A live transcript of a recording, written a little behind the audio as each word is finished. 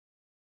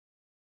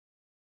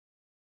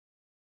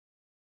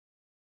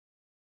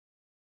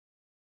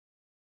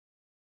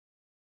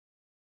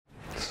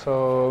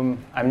So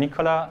I'm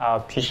Nicola, a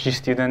PhD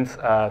student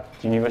at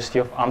the University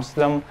of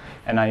Amsterdam,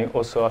 and I'm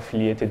also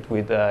affiliated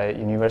with the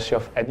University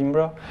of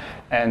Edinburgh.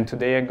 And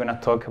today I'm going to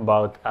talk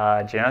about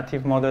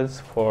generative models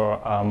for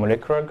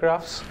molecular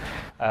graphs,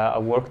 a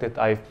work that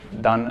I've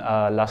done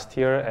last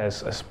year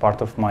as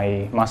part of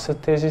my master's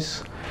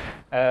thesis.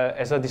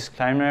 As a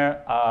disclaimer,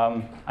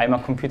 I'm a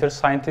computer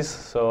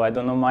scientist, so I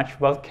don't know much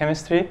about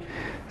chemistry.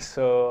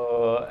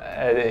 So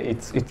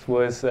it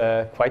was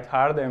quite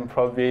hard, and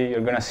probably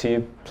you're going to see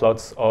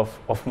plots of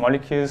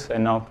molecules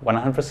and not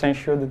 100%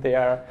 sure that they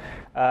are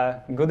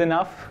good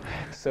enough.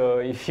 So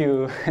if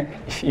you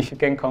if you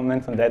can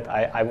comment on that,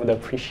 I would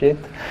appreciate.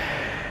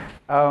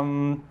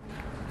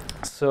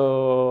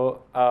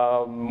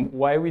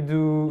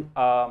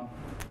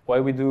 Why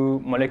we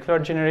do molecular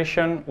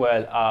generation?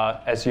 Well,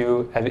 as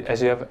you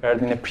have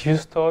heard in the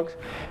previous talk,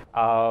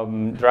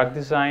 drug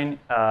design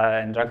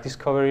and drug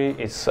discovery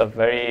is a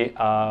very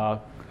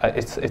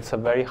it's a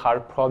very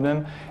hard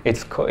problem.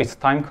 It's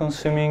time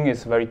consuming.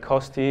 It's very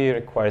costly. It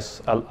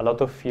requires a lot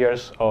of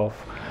years of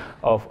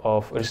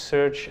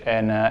research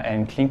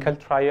and clinical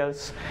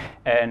trials.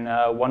 And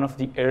one of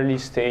the early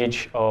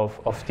stage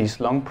of this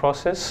long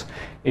process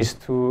is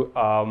to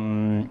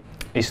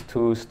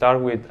start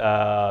with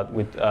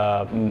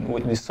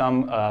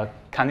some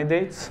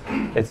candidates,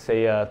 let's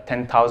say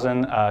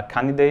 10,000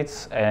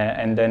 candidates,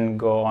 and then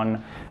go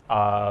on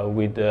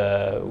with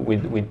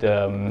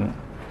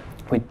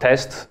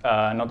tests,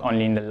 not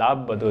only in the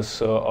lab but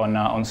also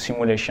on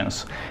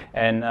simulations.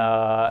 And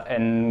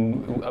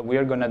we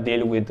are going to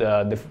deal with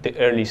the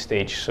early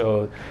stage,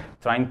 so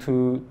trying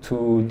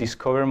to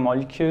discover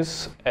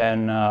molecules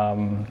and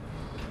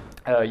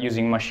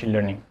using machine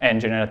learning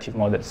and generative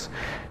models.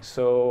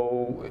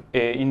 So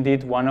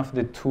indeed, one of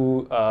the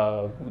two,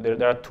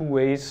 there are two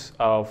ways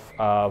of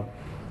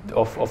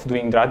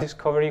doing drug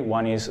discovery.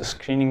 One is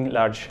screening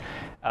large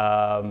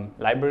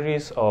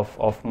libraries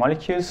of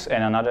molecules,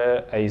 and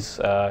another is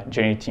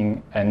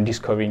generating and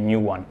discovering new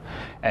one.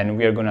 And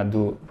we're gonna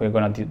do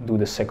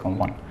the second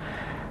one.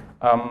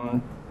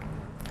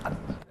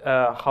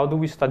 How do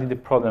we study the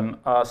problem?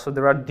 So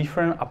there are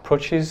different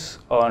approaches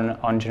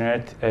on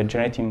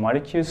generating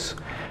molecules.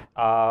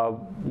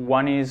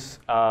 One is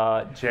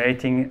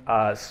generating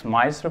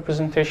SMILES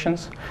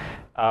representations.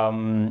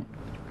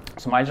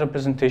 SMILES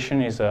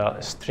representation is a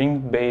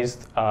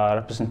string-based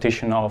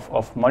representation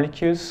of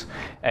molecules,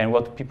 and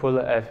what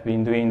people have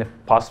been doing the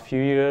past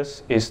few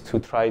years is to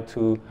try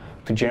to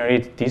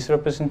generate this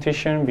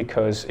representation,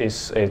 because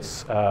it's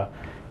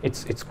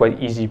quite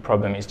easy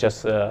problem. It's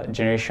just a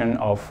generation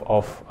of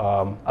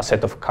a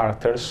set of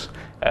characters.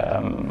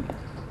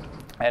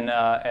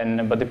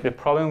 But the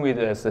problem with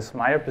the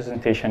SMILE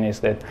representation is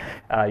that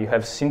you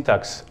have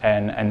syntax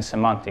and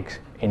semantics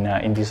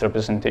in this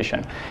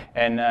representation,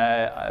 and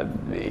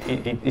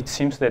it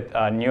seems that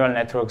neural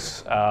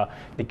networks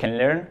they can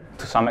learn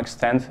to some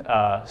extent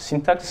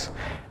syntax,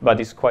 but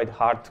it's quite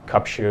hard to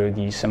capture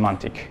the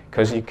semantic,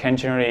 because you can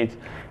generate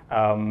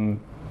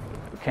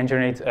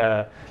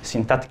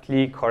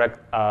syntactically correct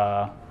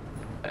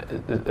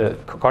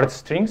correct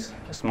strings,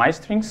 SMILE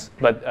strings,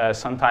 but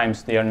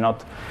sometimes they are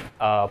not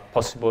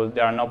possible.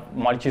 There are not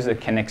molecules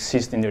that can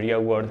exist in the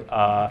real world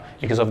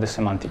because of the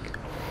semantic.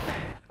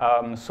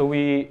 So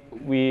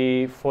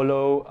we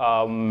follow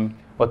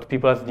what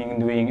people have been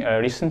doing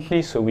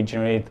recently. So we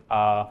generate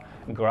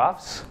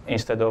graphs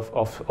instead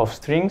of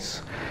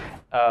strings.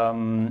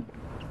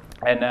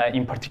 And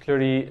in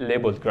particularly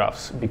labeled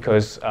graphs,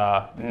 because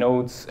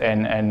nodes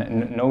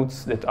and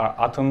nodes that are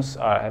atoms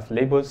have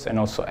labels, and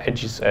also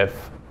edges have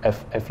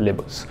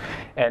labels.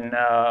 And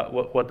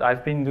what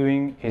I've been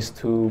doing is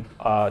to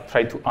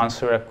try to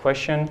answer a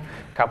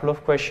couple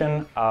of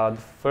questions. The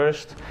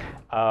first,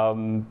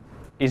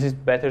 is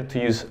it better to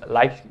use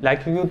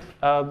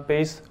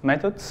likelihood-based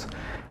methods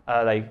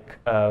like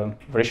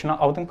variational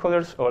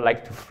autoencoders, or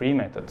like-to-free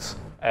methods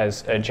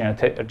as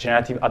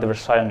generative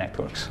adversarial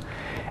networks?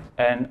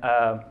 And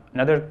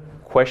another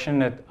question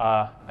that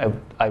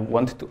I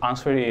wanted to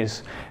answer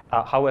is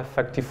how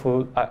effective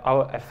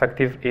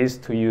is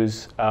to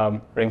use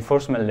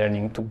reinforcement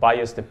learning to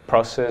bias the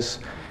process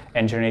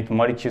and generate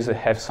molecules that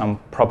have some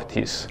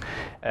properties.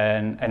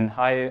 And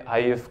I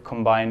have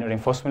combined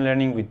reinforcement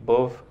learning with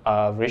both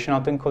variational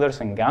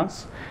autoencoders and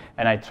GANs,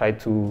 and I try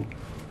to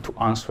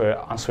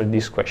answer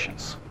these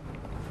questions.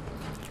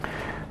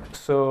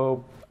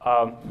 So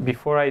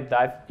before I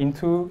dive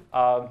into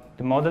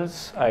the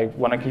models, I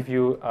want to give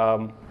you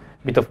a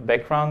bit of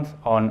background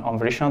on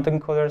variational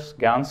autoencoders,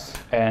 GANs,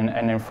 and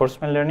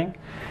reinforcement learning.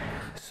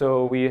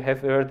 So we have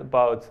heard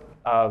about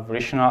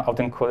variational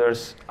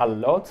autoencoders a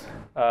lot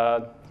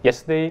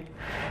yesterday.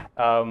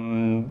 A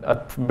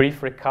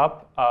brief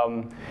recap: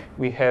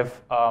 we have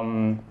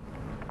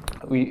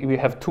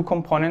two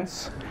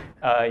components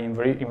in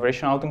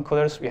variational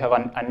autoencoders. We have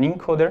an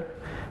encoder,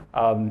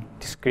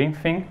 this green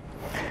thing,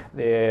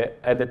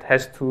 that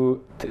has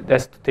to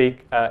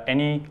take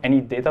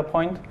any data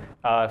point.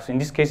 So in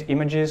this case,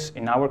 images.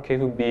 In our case,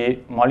 would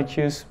be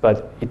molecules,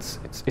 but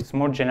it's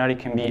more generic.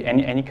 Can be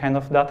any kind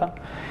of data.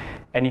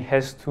 and it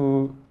has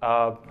to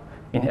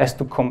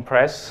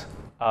compress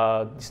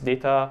this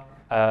data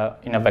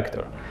in a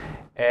vector,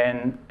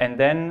 and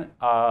then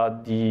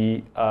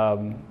the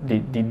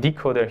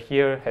decoder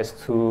here has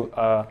to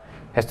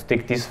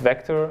take this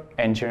vector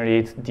and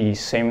generate the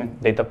same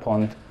data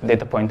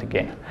point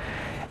again.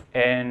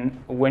 And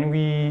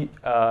when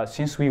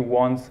since we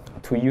want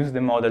to use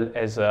the model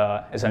as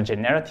a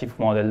generative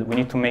model, we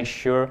need to make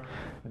sure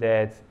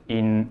that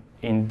in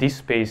this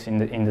space,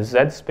 in the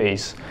Z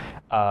space,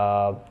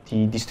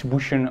 the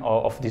distribution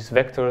of these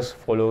vectors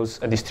follows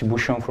a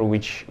distribution for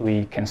which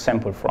we can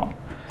sample from.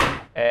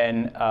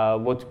 And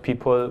what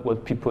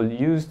people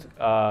used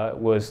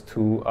was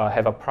to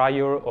have a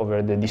prior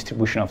over the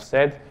distribution of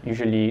Z,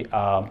 usually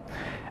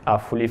a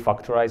fully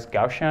factorized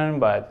Gaussian,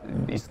 but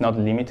it's not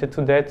limited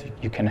to that.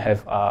 You can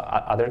have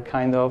other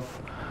kind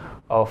of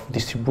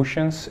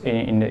distributions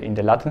in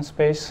the latent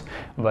space,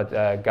 but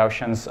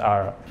Gaussians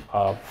are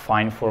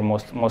fine for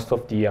most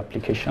of the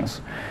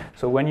applications.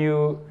 So when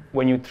you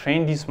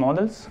train these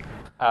models,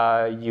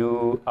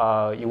 you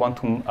want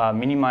to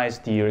minimize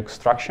the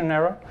extraction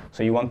error.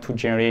 So you want to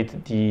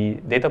generate the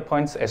data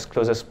points as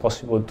close as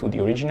possible to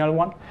the original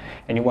one,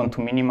 and you want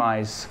to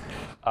minimize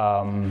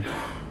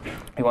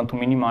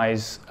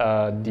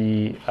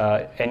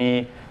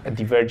any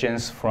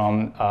divergence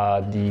from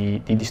the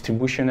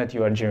distribution that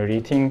you are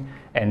generating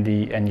and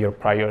your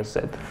prior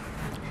Z.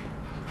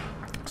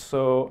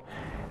 So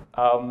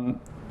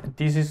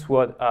this is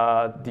what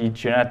the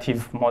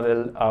generative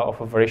model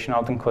of a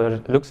variational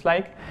autoencoder looks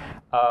like.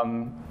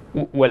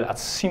 Well, a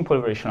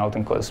simple variational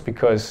autoencoders,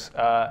 because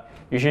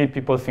usually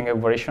people think of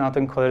variational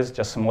autoencoders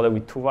just a model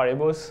with two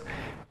variables.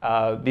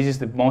 This is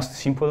the most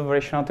simple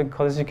variational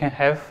autoencoders you can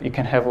have. You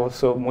can have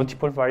also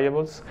multiple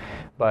variables,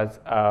 but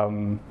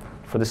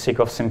for the sake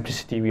of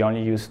simplicity, we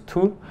only use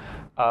two.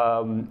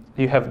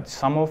 You have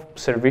sum of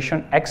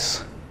observation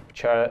x,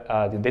 which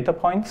are the data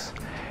points,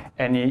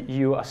 and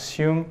you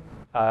assume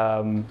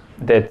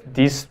that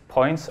these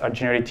points are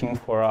generating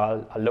for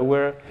a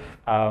lower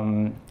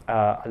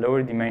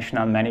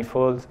dimensional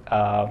manifold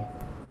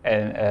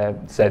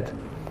and Z,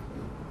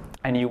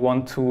 and you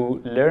want to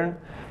learn.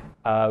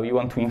 You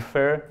want to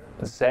infer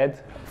Z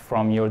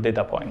from your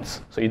data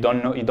points, so you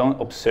don't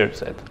observe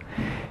Z.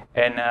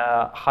 And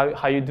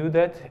how you do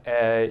that?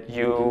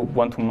 You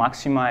want to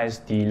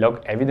maximize the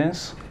log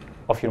evidence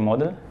of your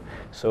model,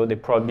 so the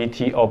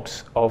probability of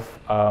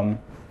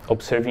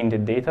observing the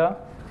data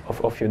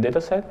of your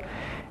data set,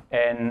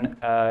 and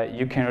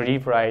you can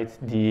rewrite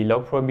the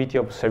log probability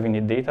of observing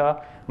the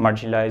data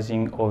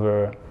marginalizing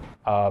over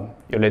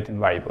your latent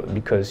variable,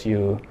 because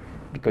you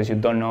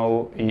don't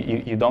know,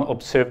 you don't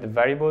observe the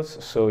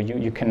variables, so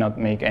you cannot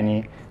make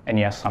any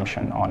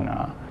assumption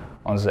on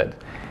Z.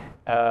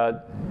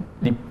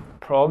 The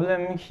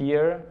problem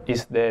here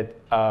is that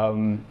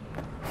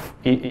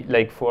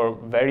like for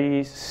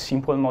very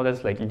simple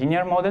models like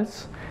linear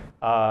models,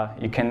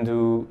 you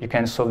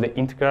can solve the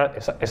integral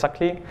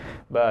exactly,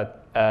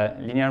 but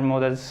linear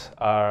models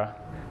are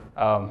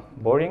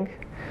boring.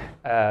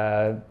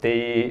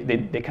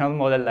 They cannot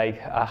model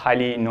like a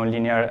highly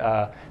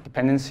nonlinear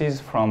dependencies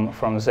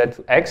from Z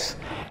to X,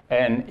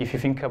 and if you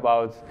think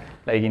about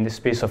like in the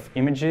space of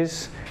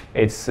images,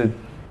 it's a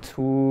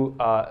too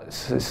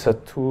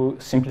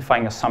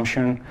simplifying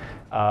assumption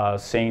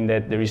saying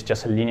that there is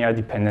just a linear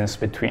dependence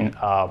between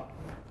a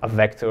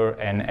vector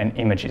and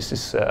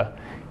images.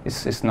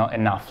 It's not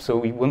enough. So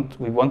we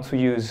want to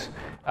use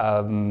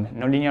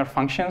nonlinear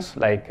functions,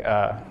 like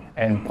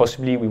and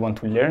possibly we want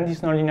to learn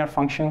these nonlinear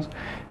functions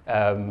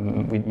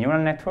with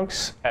neural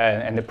networks.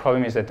 And the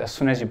problem is that as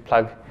soon as you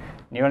plug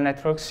neural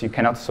networks, you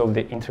cannot solve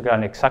the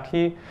integral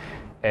exactly.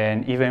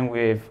 And even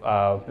with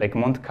like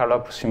Monte Carlo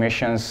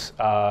approximations,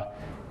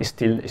 is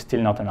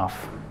still not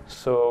enough.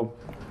 So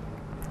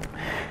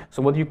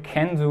what you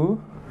can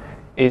do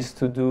is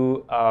to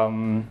do a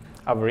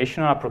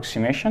variational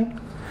approximation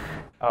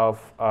of,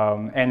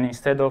 and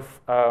instead of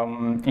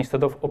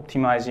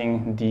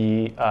optimizing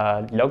the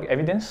log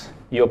evidence,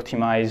 you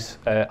optimize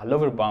a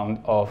lower bound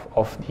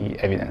of the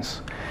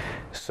evidence.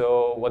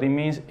 So what it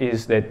means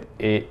is that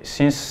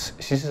since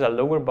this is a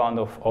lower bound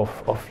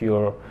of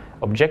your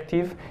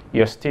objective,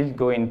 you're still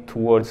going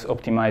towards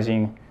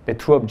optimizing the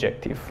true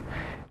objective.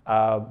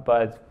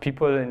 But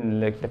people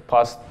in like the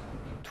past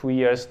 2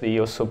 years, they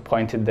also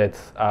pointed that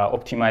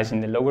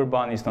optimizing the lower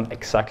bound is not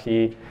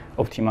exactly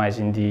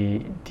optimizing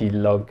the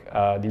log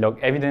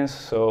evidence.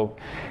 So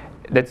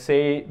let's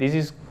say this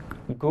is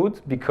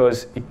good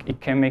because it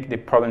can make the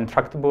problem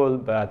tractable,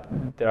 but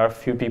there are a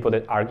few people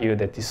that argue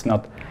that it's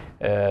not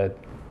the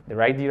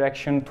right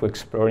direction to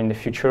explore in the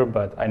future,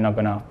 but I'm not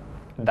gonna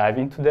dive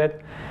into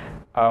that.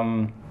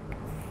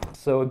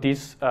 So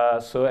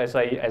as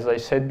I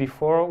said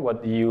before,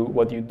 what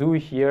you do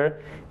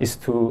here is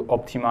to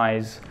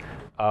optimize,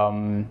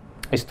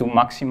 is to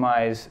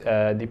maximize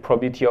the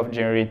probability of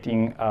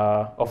generating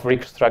of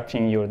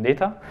reconstructing your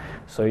data.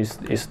 So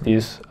it's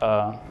this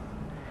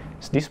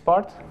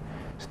part.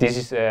 So this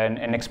is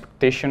an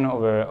expectation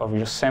of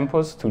your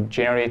samples to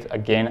generate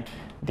again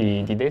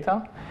the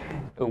data,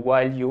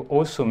 while you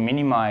also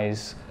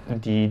minimize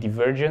the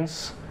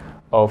divergence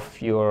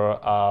of your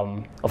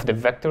of the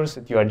vectors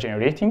that you are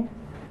generating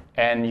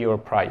and your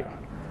prior.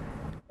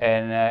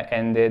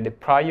 And the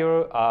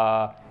prior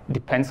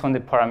depends on the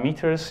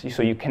parameters,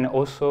 so you can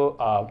also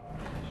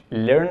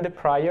learn the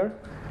prior,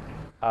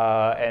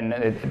 and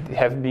it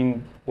have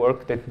been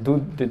work that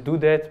do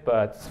that,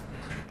 but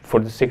for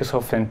the sake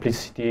of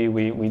simplicity,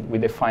 we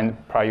define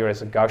prior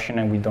as a Gaussian,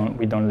 and we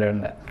don't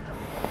learn that.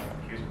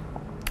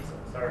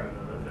 Sorry, I'm a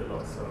little bit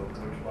lost. So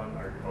which one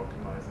are you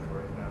optimizing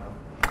right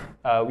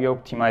now? We are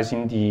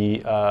optimizing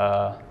the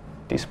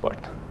this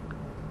part,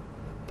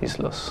 this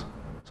loss.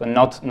 So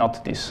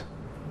not this.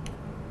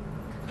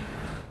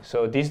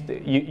 So this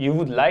you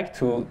would like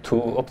to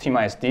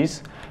optimize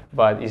this,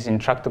 but it's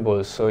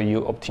intractable. So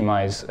you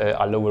optimize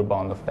a lower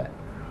bound of that.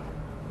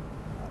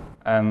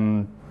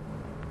 And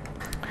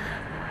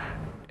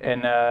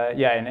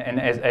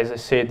as I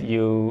said,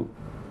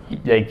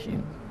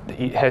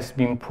 it has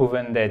been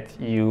proven that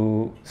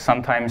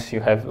sometimes you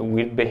have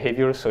weird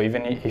behavior. So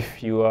even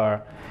if you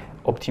are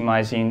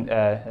optimizing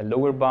a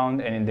lower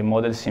bound and the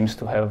model seems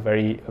to have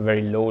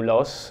very low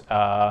loss,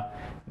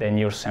 then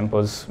your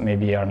samples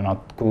maybe are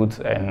not good,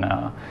 and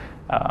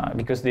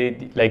because the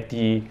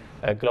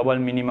global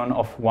minimum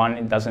of one,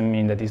 it doesn't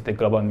mean that it's the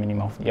global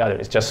minimum of the other.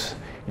 It's just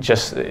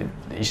a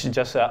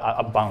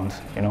bound,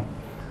 you know.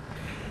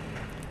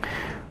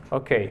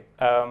 Okay.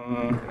 Can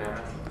I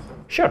ask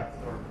something? Sure.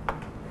 Or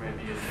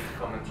maybe a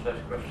comment /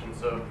 question.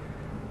 So,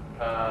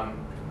 I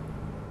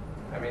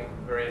mean,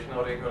 variational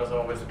auto-encoders are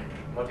always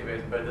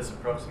motivated by this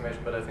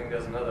approximation, but I think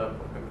there's another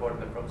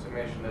important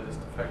approximation, that is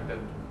the fact that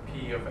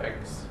P of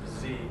x,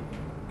 z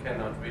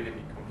cannot really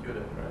be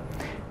computed, right?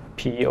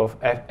 P of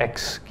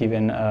fx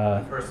given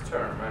the first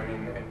term. I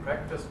mean, in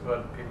practice,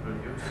 what people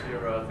use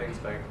here are things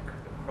like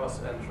cross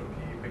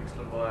entropy,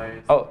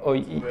 pixel-wise.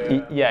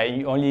 Yeah,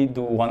 you only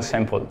do one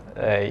sample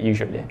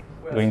usually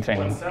during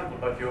training. One sample,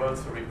 but you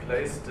also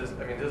replace this.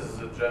 I mean, this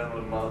is a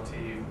general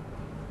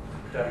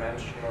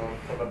multi-dimensional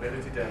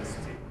probability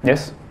density.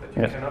 Yes. That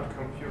you cannot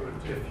compute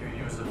if you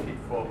use a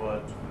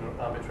feed-forward,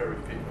 arbitrary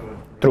feed-forward.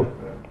 True.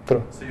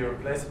 So you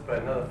replace it by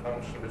another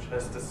function which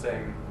has the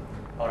same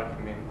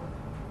argmin,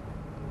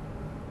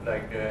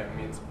 like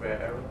mean square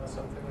error or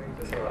something like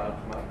this, or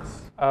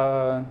argmax.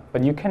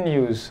 But you can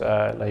use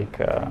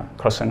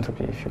cross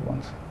entropy if you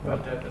want.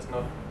 But that is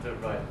not the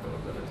right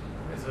probability.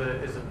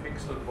 Is a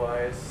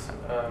pixel-wise?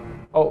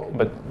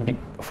 But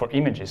for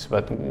images.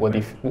 But what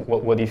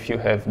if you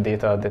have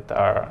data that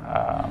are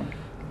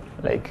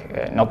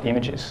not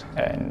images,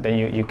 and then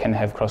you can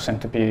have cross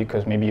entropy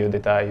because maybe your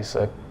data is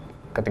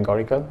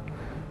categorical,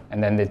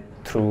 and then the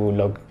true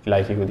log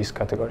likelihood is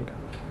categorical.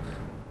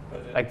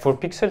 Like for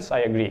pixels,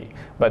 I agree.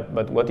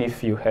 But what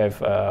if you have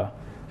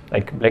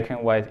black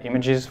and white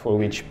images for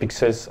which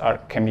pixels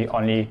can be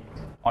only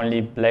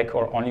black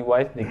or only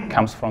white? It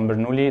comes from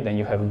Bernoulli. Then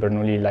you have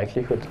Bernoulli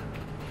likelihood.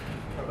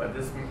 But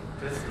this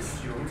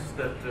assumes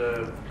that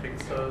the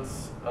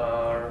pixels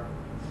are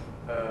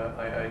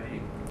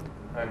IID.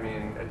 I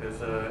mean, it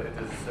is a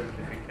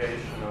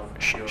simplification of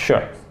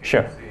Sure.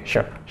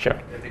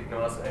 It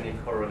ignores any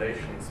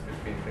correlations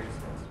between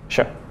pixels.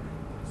 Sure.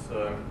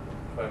 So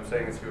what I'm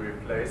saying is you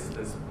replace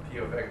this P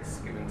of x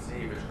given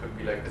z, which could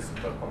be like this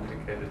super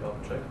complicated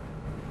object,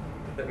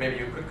 that maybe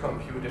you could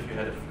compute if you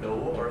had a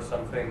flow or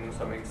something,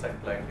 some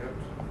exact likelihood,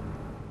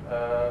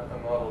 a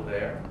model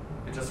there.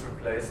 You just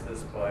replace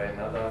this by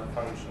another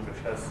function which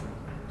has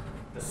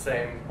the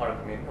same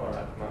argument or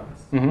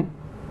argmax. Mm-hmm.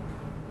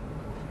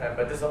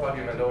 But this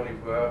argument only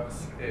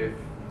works if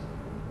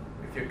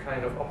you're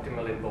kind of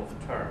optimal in both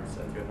terms,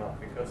 and you're not,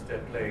 because they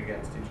play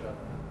against each other.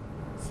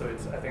 So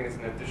I think it's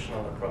an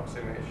additional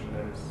approximation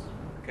that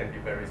can be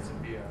very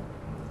severe.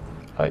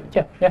 I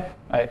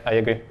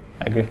agree.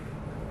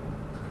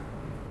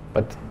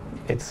 But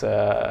it's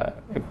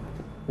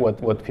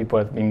what people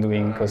have been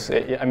doing, because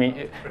I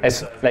mean, as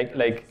sure.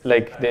 Like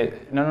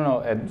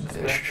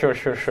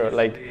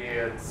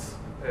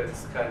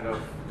it's kind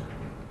of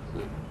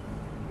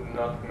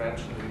not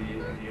mentioned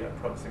in the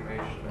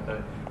approximation,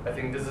 and I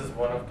think this is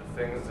one of the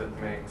things that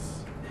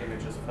makes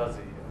images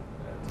fuzzy.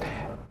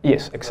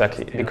 Yes,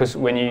 exactly. Because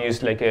when you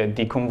use like a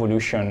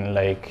deconvolution,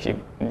 like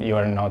you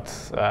are not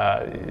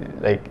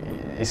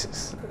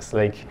it's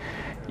like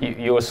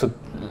you also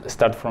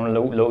start from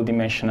low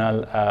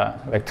dimensional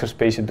vector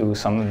space. You do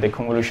some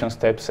deconvolution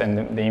steps, and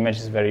the image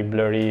is very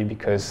blurry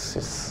because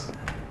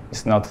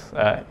it's not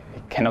it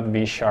cannot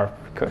be sharp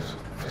because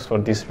for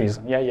this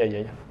reason.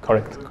 Yeah.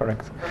 Correct.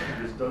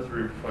 This does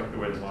reflect the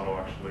way the model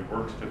actually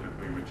works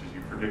typically, which is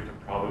you predict a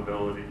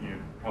probability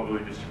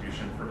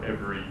distribution for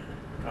every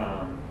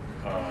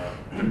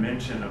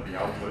dimension of the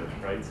output,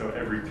 right? So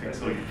every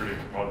pixel you predict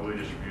a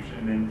probability distribution,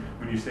 and then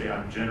when you say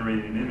I'm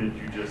generating an image,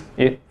 you just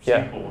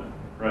sample it,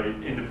 right,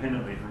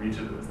 independently from each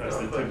of those. That's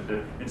the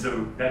tip. And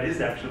so that is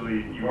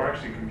you are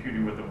actually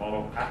computing what the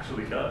model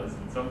actually does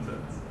in some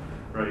sense,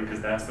 right?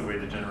 Because that's the way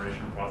the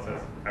generation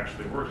process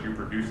actually works. You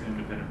produce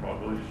independent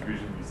probability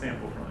distribution, you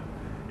sample from it.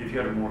 If you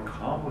had a more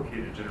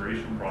complicated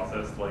generation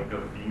process like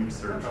a beam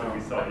search that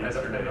we saw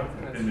yesterday,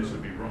 then this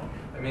would be wrong.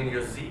 I mean,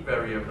 your Z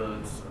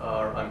variables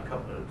are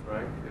uncoupled,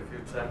 right? If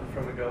you sample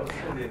from a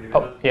Gaussian, the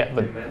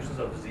individual dimensions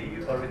of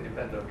Z are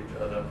independent of each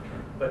other.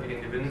 But the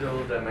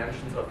individual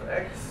dimensions of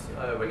X,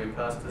 when you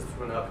pass this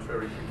through an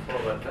arbitrary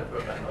feed-forward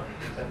network, are not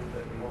independent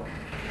anymore.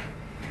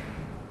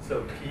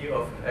 So P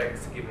of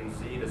X given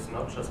Z is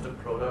not just a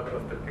product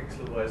of the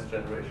pixel-wise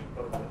generation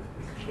probability.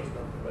 It's just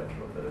not the right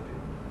probability.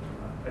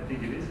 I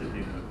think it is at the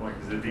end of the point,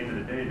 because at the end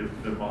of the day,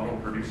 the model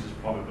produces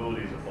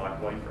probabilities of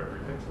black-white for every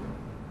pixel.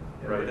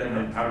 Yeah, right? And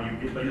then how do you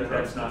get you?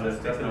 That's not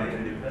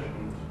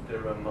independent.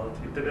 There are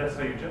multiple. That's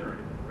how you generate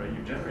it, right?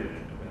 You generate it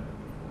independent.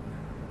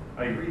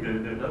 I agree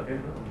that okay.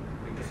 No,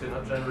 because you're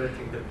not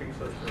generating the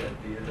pixels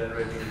directly, you're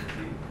generating the Z.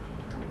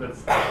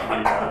 That's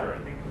way harder, I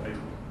think.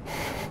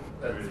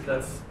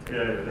 That's a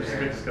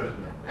big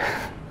discussion.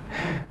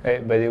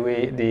 By the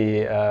way,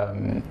 the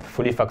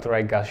fully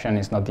factorized Gaussian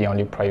is not the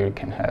only prior you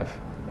can have.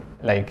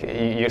 Like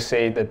you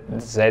say that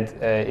Z,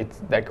 it's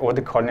like all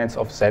the coordinates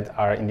of Z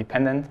are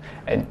independent,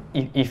 and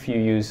if you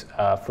use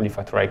fully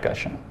factorized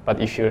Gaussian, but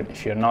if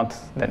you're not,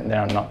 then they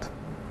are not.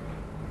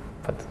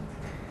 But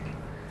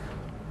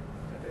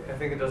I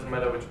think it doesn't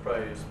matter which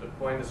prior you use. The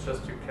point is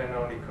just you can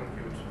only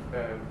compute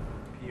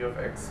P of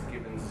X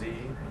given Z,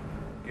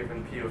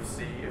 given P of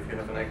C if you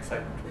have an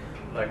exact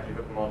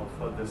likelihood model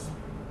for this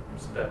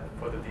step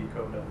for the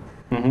decoder.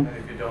 Mm-hmm. And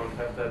if you don't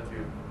have that,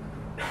 you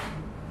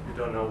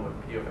don't know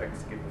what P of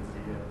X given Z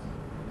is.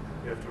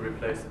 You have to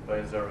replace it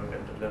by 0, and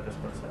that is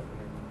what's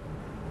happening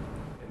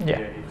in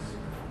PAEs.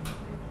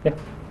 Yeah.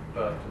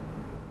 But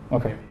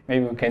okay,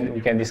 maybe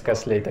we can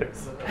discuss later.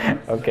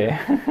 Okay.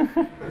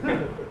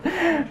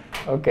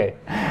 Okay.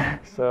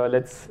 So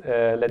let's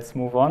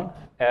move on.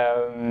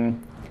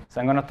 So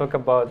I'm going to talk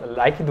about a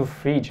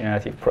likelihood-free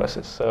generative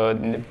process. So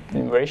the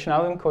variational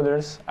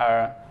auto-encoders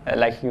are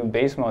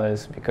likelihood-based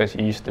models because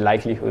you use the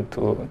likelihood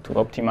to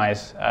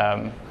optimize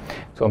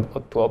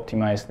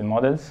optimize the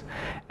models,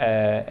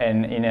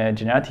 and in a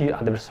generative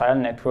adversarial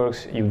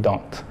networks you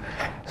don't.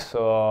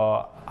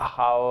 So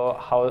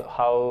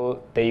how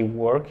they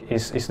work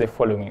is the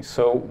following.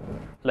 So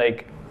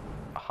like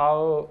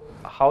how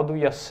do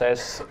you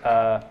assess,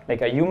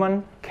 like a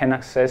human can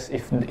assess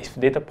if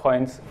data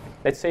points,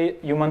 let's say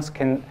humans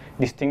can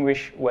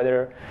distinguish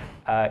whether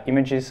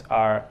images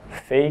are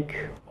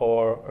fake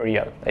or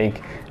real.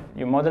 Like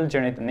your model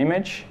generates an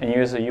image and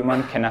you as a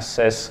human can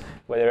assess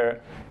whether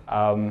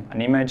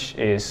an image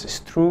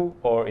is true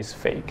or is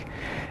fake.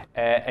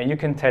 And you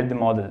can tell the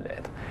model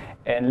that.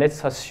 And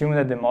let's assume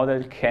that the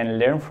model can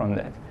learn from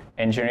that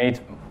and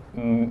generate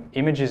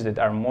images that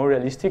are more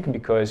realistic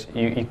because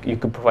you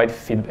could provide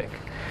feedback.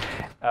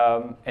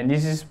 And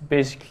this is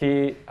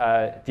basically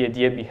the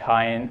idea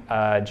behind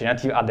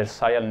generative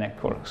adversarial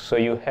networks. So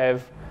you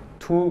have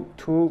two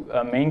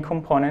main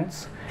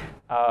components.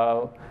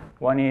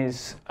 One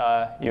is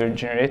your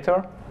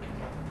generator.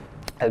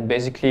 It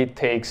basically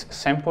takes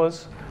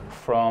samples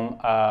from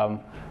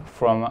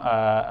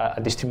a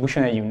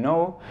distribution that you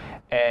know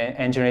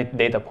and generate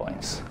data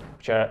points,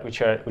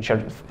 which are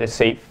let's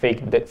say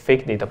fake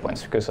data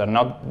points because are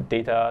not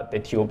data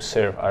that you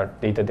observe, are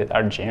data that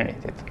are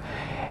generated.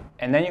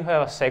 And then you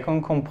have a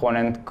second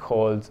component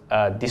called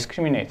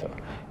discriminator,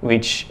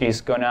 which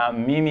is gonna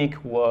mimic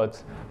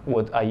what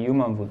a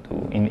human would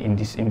do in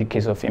the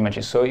case of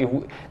images. So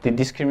the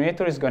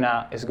discriminator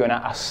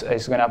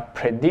is gonna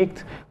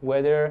predict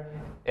whether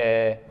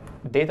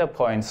data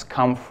points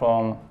come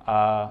from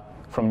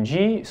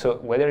G, so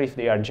whether if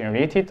they are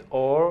generated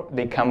or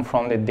they come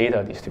from the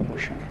data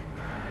distribution.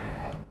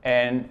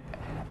 And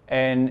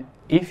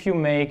if you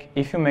make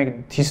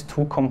these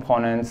two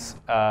components,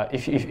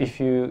 if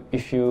you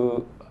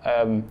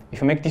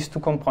make these two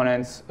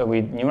components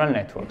with neural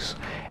networks,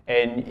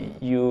 and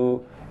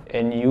you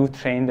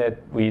train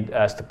that with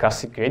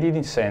stochastic gradient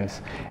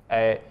descent,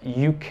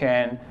 you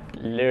can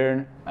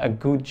learn a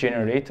good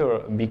generator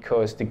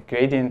because the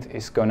gradient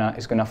is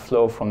gonna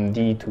flow from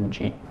D to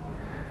G.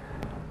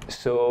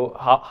 So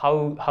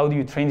how do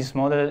you train this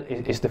model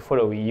is the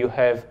following. You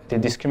have the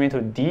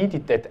discriminator D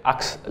that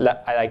acts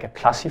like a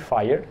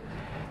classifier.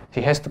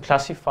 He has to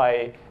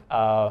classify,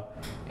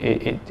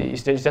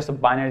 it's just a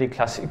binary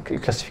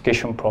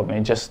classification problem.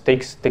 It just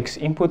takes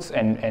inputs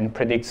and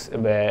predicts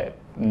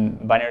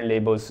binary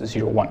labels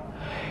 0, 1.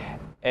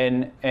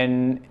 And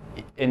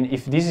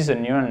if this is a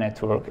neural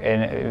network,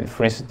 and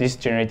for instance, this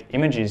generates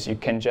images, you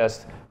can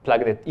just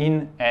plug that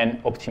in and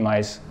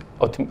optimize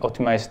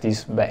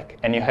this back,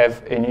 and you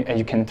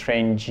can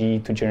train G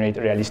to generate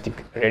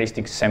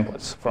realistic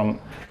samples from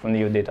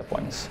your data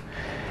points,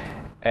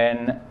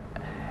 and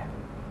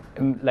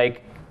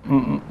like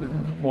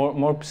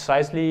more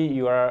precisely,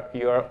 you are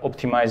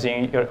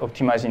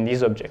optimizing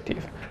this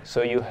objective.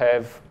 So you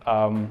have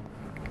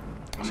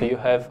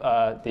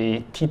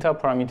the theta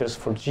parameters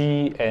for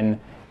G and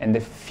the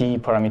phi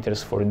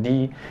parameters for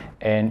D,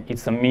 and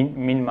it's a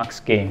min-max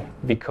game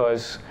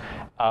because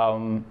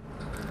the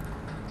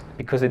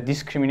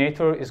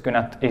discriminator is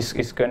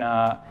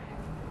gonna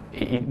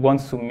it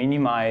wants to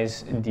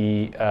minimize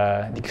the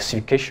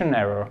classification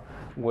error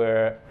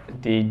where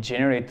the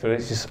generator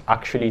is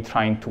actually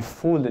trying to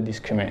fool the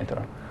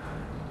discriminator.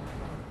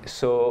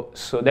 So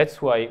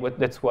that's why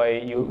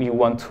you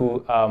want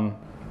to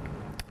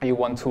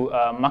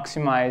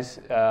maximize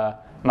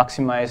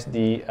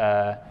the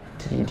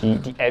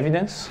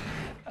evidence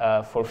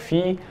for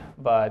phi,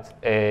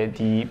 but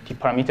the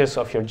parameters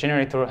of your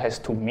generator has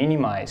to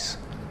minimize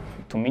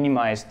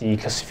the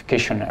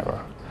classification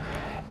error.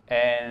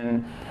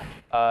 And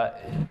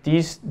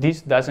this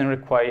doesn't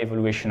require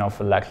evaluation of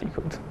a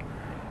likelihood,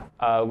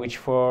 which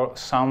for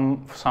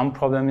some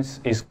problems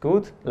is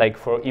good. Like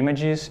for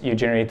images, you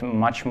generate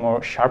much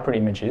more sharper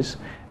images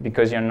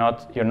because you're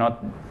not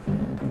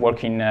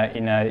working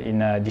in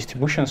a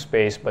distribution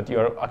space, but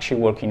you're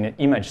actually working in an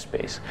image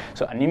space.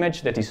 So an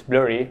image that is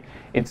blurry,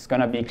 it's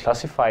gonna be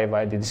classified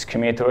by the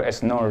discriminator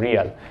as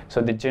non-real. So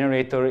the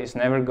generator is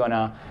never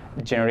gonna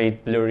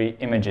generate blurry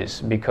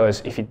images,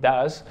 because if it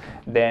does,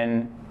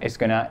 then it's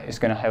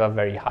gonna have a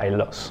very high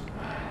loss.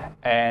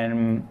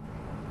 And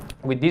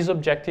with this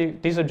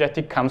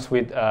objective comes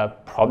with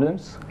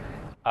problems,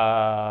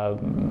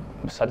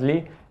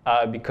 sadly,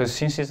 because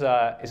since it's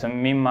a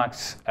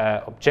min-max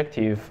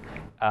objective,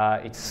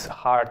 it's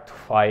hard to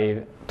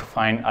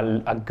find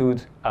a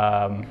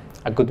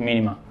good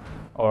minima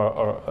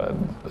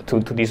to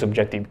this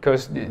objective,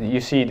 because you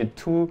see the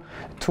two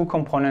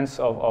components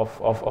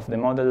of the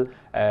model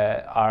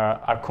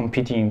are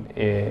competing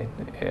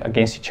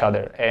against each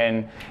other,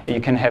 and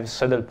you can have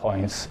saddle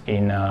points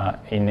in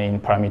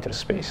parameter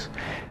space.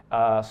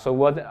 So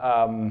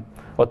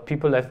what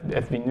people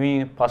have been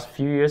doing in the past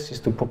few years is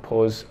to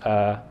propose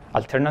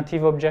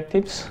alternative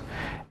objectives,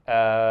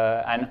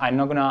 and I'm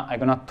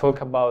gonna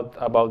talk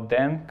about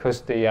them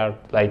because they are,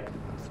 like,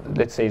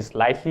 let's say,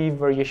 slightly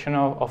variation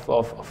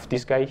of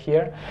this guy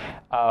here,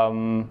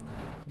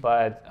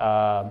 but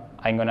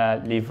I'm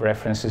gonna leave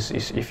references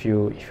if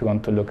you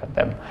want to look at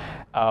them.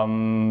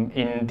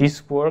 In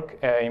this work,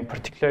 in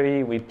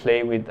particular, we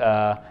play with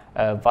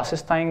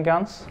Wasserstein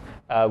GANs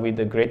with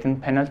the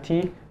gradient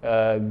penalty,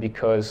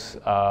 because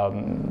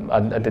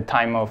at the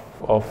time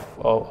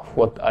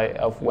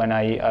when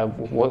I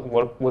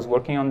was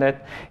working on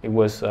that, it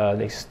was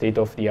the state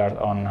of the art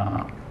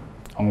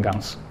on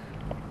GANs.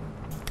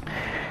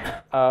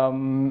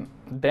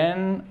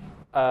 Then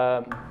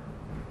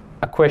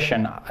a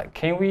question: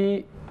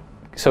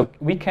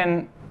 we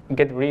can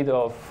get rid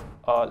of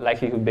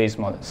likelihood-based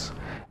models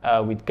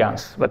with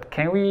GANs, but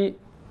can we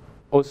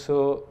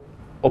also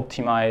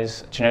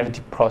optimize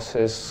generative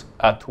process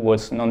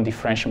towards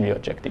non-differentiable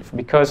objective?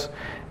 Because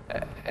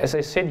as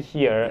I said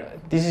here,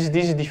 this is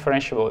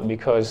differentiable,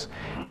 because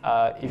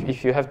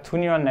if you have two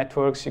neural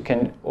networks, you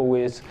can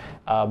always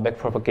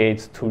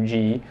backpropagate to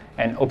G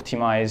and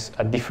optimize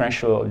a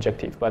differentiable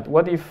objective. But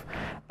what if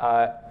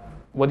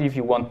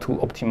you want to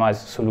optimize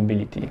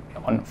solubility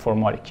for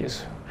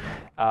molecules?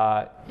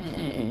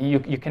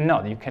 You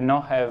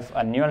cannot have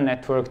a neural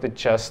network that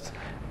just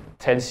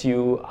tells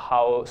you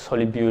how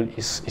soluble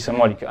is a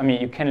molecule. I mean,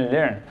 you can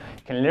learn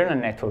a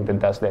network that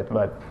does that,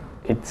 but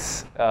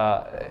it's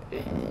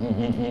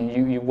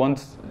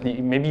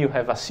maybe you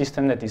have a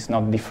system that is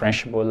not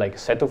differentiable, like a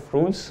set of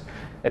rules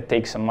that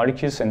takes some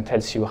molecules and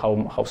tells you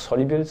how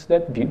soluble is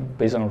that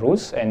based on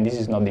rules, and this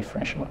is not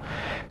differentiable.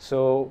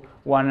 So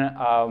one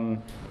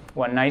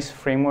nice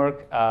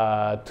framework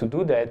to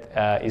do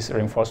that is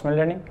reinforcement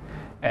learning.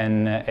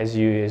 And as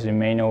you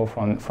may know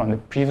from the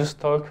previous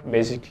talk,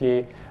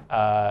 basically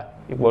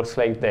it works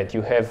like that.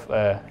 You have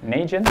an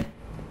agent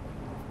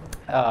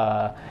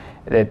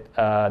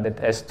that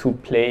has to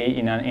play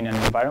in an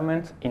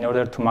environment in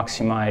order to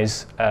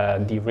maximize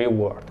the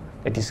reward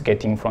that is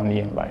getting from the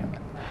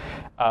environment.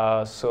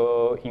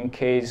 So in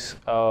case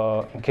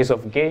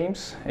of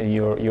games,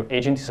 your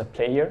agent is a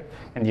player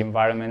and the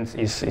environment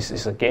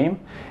is a game,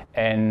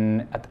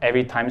 and at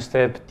every time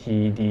step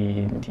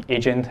the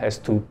agent has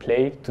to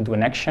play to do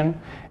an action,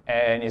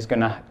 and is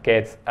gonna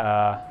get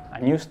a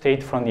new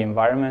state from the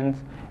environment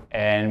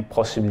and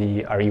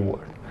possibly a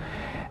reward.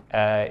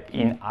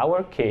 In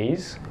our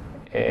case,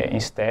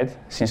 instead,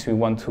 since we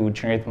want to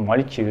generate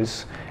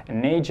molecules,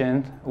 an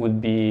agent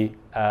would be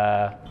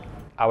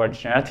our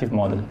generative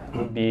model,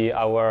 would be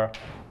our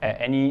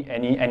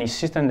any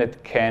system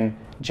that can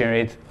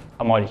generate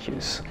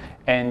molecules,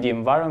 and the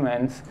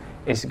environment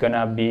is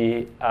gonna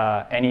be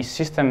any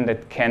system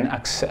that can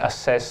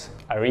assess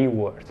a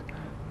reward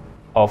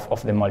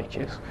of the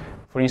molecules.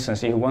 For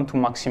instance, if you want to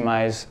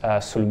maximize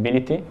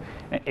solubility,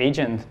 an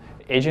agent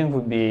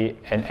would be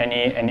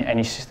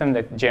any system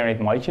that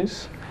generates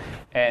molecules,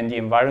 and the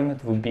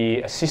environment would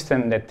be a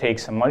system that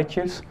takes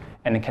molecules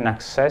and it can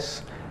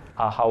access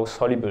how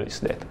soluble is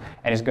that,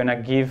 and it's going to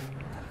give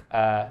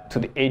to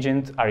the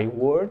agent a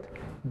reward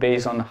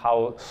based on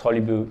how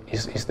soluble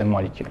is the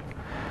molecule.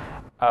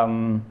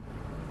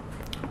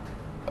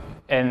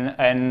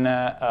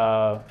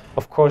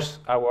 Of course,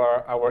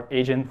 our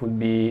agent would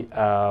be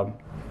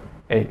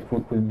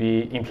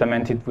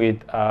implemented with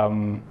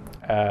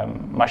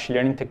machine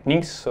learning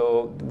techniques.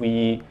 So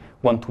we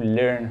want to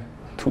learn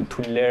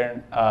to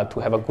learn to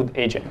have a good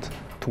agent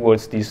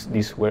towards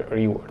these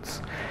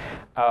rewards.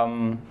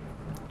 So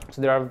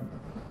there are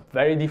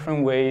very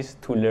different ways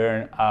to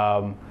learn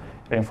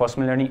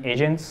reinforcement learning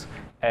agents,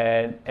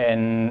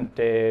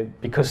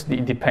 because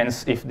it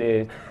depends if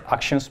the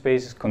action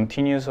space is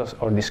continuous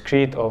or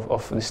discrete,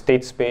 of the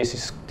state space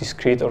is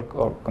discrete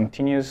or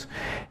continuous.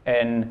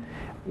 And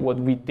what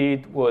we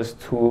did was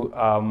to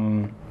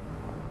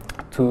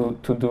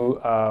do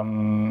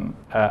an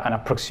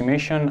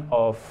approximation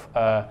of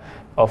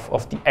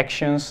the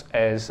actions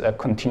as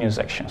continuous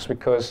actions,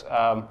 because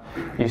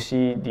you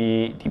see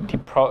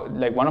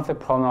like one of the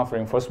problems of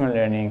reinforcement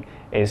learning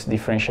is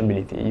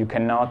differentiability. You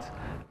cannot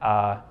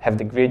have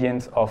the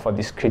gradient of a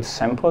discrete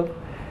sample.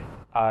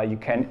 You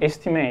can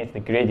estimate the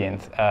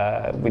gradient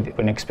with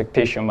an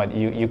expectation, but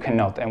you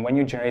cannot. And when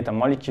you generate a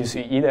molecule,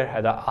 you either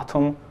have an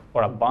atom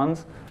or a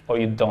bond, or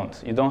you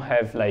don't. You don't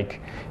have like,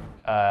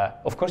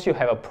 of course you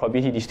have a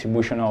probability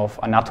distribution of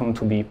an atom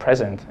to be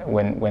present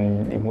when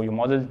your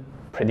model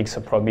predicts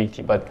a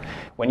probability, but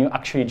when you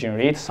actually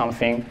generate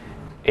something,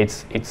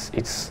 it's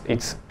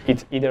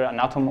either an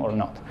atom or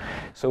not.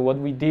 So what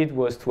we did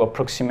was to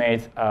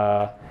approximate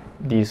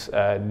these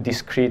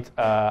discrete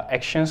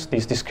actions,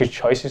 these discrete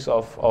choices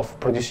of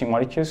producing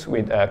molecules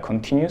with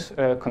continuous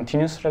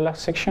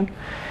relaxation,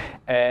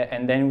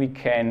 and then we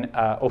can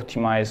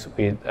optimize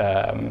with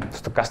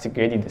stochastic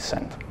gradient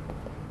descent.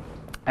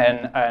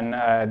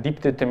 And deep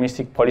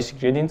deterministic policy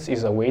gradients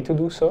is a way to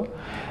do so,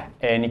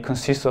 and it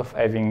consists of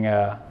having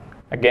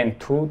again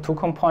two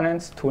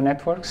components, two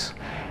networks.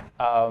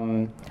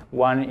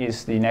 One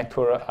is the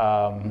network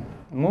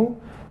mu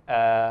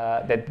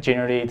that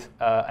generate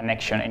an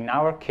action. In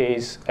our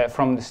case,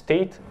 from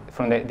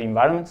the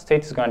environment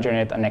state is going to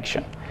generate an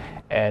action,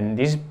 and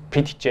this is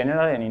pretty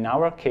general. And in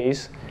our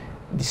case,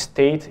 the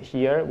state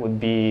here would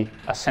be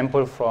a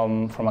sample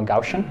from a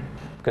Gaussian,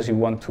 because you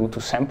want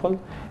to sample,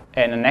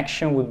 and an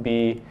action would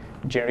be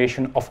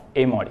generation of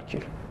a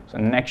molecule. So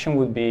an action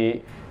would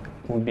be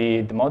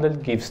the model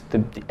gives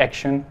the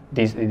action,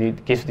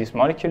 it gives this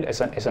molecule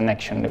as an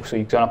action. So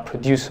you're going to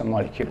produce a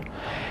molecule.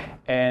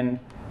 And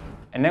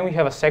then we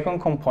have a second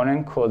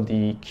component called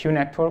the Q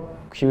network.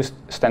 Q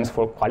stands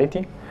for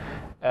quality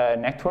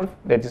network,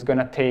 that is going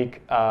to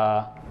take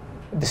the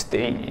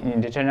state. In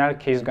the general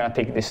case, it's going to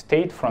take the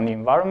state from the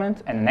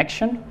environment and an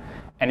action,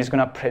 and it's going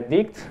to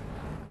predict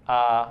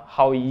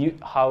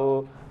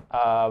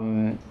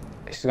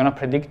it's going to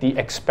predict the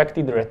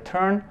expected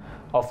return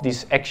of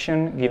this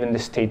action given the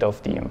state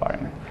of the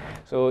environment.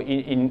 So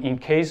in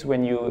case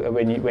when the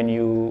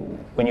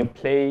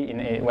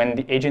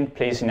agent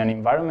plays in an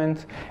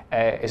environment,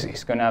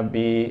 it's going to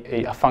be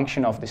a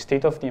function of the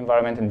state of the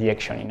environment and the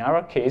action. In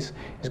our case,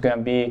 it's going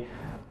to be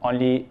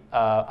only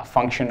a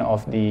function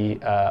of the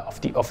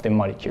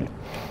molecule.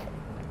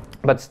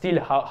 But still,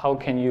 how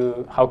can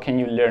you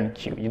learn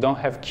Q? You don't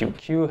have Q.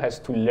 Q has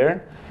to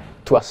learn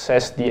to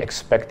assess the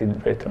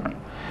expected return.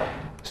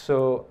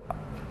 So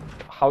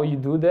how you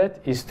do that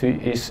is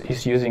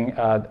using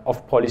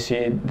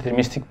off-policy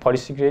deterministic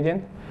policy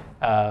gradient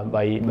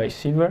by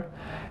Silver.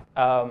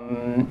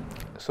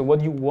 So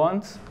what you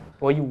want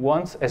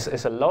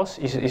as a loss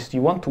is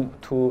you want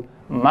to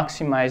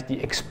maximize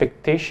the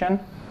expectation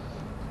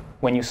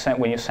when you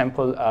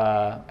sample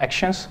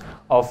actions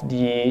of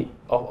the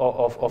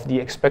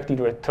expected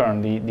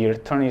return. The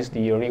return is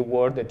the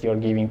reward that you're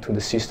giving to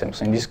the system.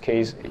 So in this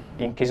case,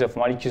 in case of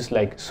molecules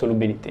like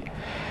solubility,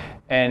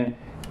 and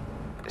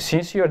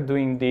since you're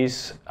doing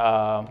this,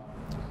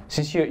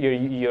 since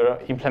you're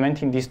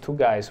implementing these two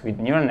guys with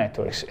neural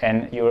networks,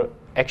 and your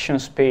action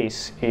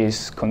space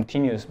is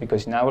continuous,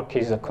 because in our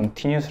case it's a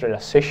continuous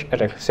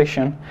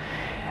relaxation,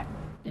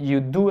 you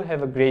do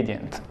have a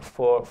gradient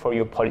for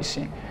your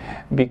policy,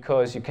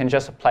 because you can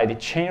just apply the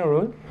chain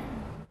rule,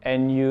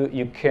 and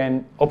you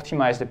can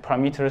optimize the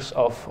parameters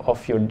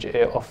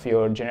of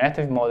your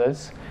generative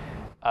models,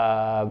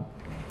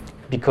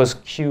 because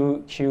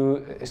Q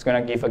is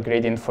going to give a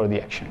gradient for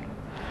the action.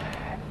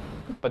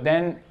 But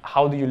then,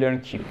 how do you learn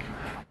Q?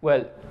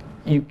 Well,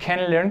 you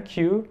can learn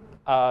Q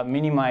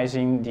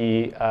minimizing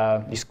the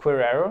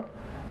square error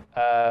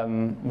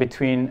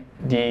between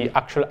the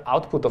actual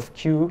output of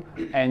Q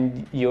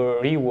and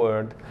your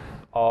reward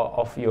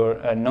of your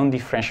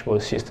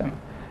non-differentiable system.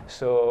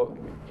 So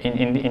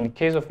in the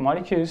case of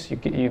molecules, you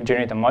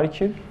generate a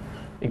molecule,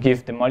 you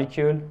give the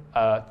molecule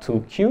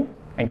to Q,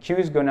 and Q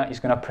is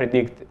gonna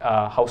predict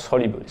how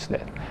soluble is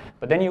that.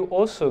 But then you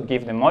also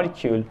give the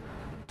molecule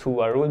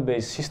to a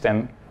rule-based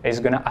system, is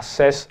going to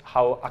assess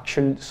how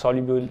actually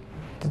soluble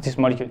this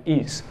molecule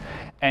is,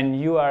 and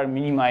you are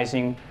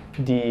minimizing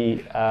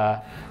the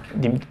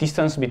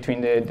distance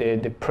between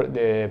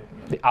the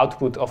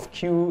output of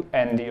Q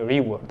and the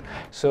reward.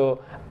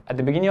 So at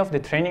the beginning of the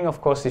training, of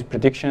course, this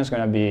prediction is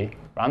going to be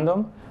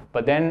random,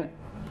 but then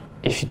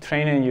if you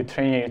train and you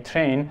train and you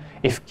train,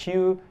 if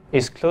Q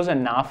is close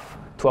enough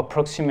to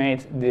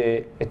approximate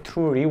a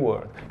true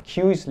reward,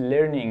 Q is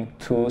learning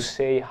to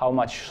say how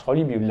much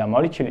soluble the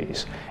molecule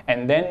is,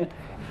 and then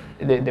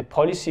the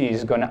policy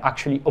is going to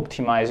actually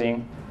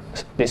optimizing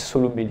the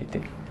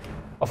solubility.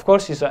 Of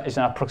course, it's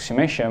an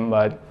approximation,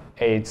 but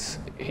it's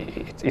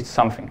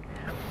something.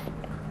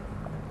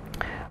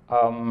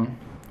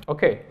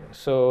 Okay,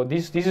 so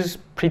this is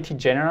pretty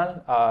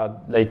general.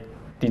 Like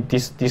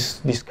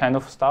this kind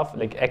of stuff,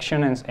 like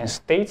action and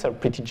states are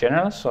pretty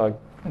general. So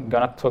I'm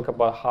gonna talk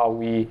about how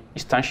we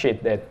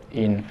instantiate that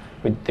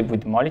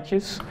with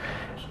molecules.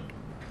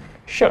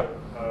 Sure.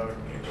 Can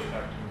you go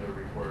back to the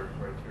report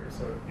right here?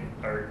 So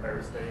I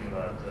was saying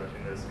that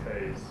in this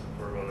case,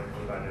 for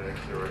molecular dynamics,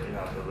 you already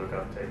have the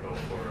lookup table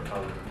for how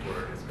the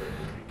report is going to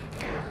be.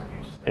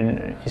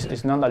 And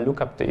it's not a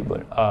lookup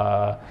table.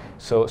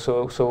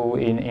 So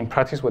in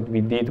practice, what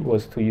we did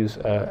was to use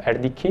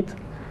RDKit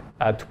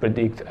to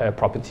predict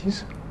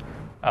properties.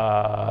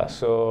 I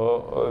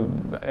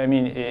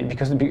mean,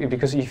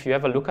 because if you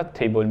have a lookup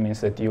table, it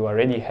means that you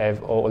already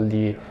have all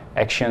the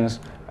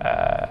actions.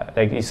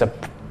 Like it's a,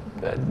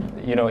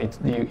 you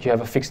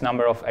have a fixed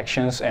number of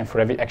actions, and for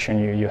every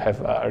action you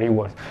have a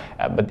reward.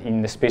 But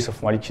in the space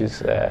of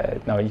molecules,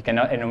 no, you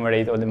cannot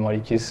enumerate all the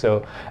molecules.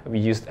 So we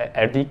used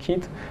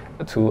RDKit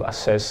to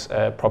assess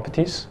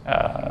properties,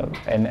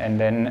 and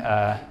then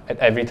at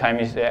every time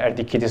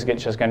RDKit is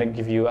just going to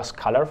give you a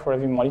scalar for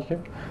every molecule,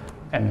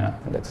 and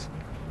that's.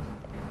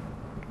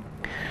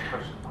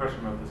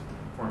 Question about this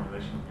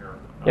formulation here.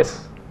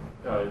 Yes.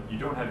 You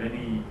don't have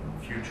any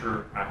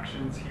future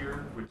actions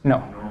here, which is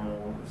no.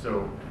 normal.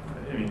 So,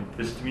 I mean,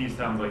 this to me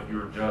sounds like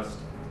you're just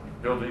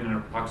building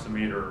an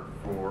approximator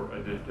for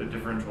a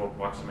differential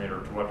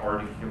approximator to what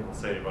RDKit will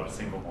say about a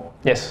single molecule.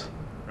 Yes.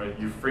 Right.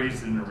 You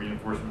phrased it in a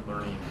reinforcement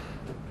learning.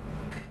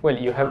 Well,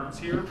 you have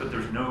here, but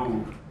there's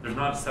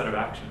not a set of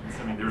actions.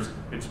 I mean,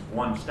 it's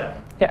one step.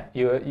 Yeah,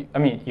 you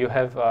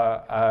have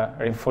a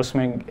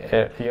reinforcement.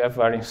 You have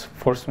a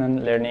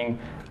reinforcement learning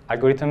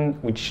algorithm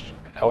which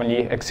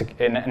only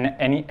in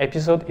any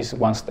episode is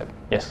one step.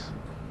 Yes.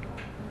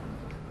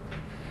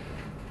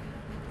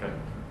 Okay.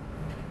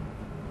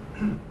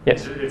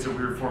 Yes. It's a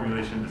weird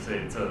formulation to say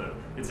it's an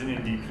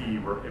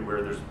NDP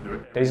where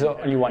there is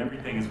only one.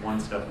 Everything is one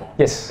step long.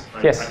 Yes.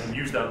 Right? Yes. I can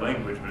use that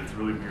language, but it's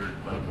really weird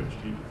language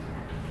to use.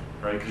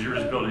 Right, because you're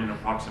just building an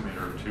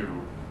approximator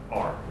to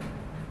R.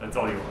 That's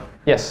all you are.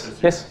 Yes,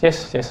 yes,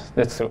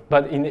 that's true.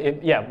 But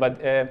it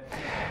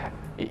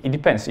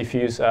depends. If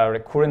you use a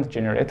recurrent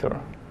generator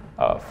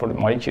for the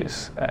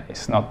molecules,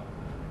 it's not.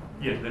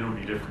 Yeah, then it would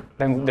be different.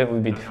 Then that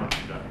would be different.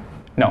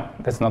 No,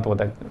 that's not what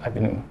I've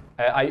been doing.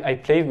 I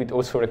played with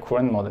also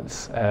recurrent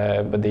models,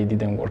 but they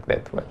didn't work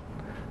that well.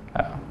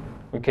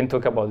 We can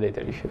talk about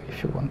later if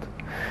you want.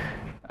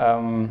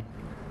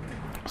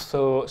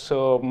 So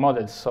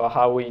models, so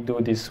how we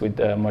do this with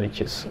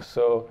molecules.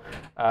 So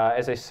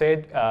as I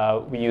said,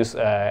 we use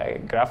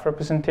graph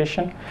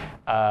representation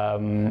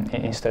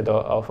instead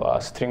of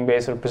a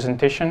string-based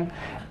representation.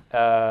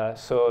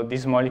 So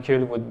this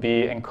molecule would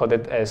be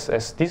encoded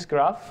as this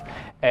graph,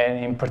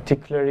 and in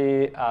particular,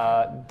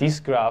 this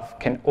graph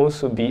can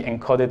also be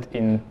encoded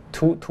in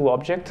two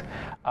objects.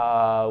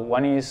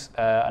 One is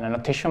an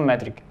annotation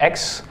metric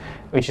X,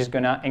 which is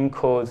going to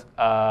encode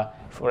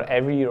for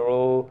every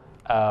row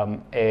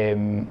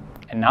an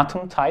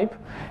atom type,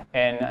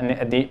 and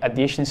the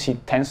adjacency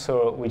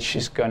tensor, which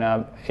is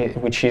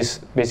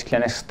basically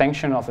an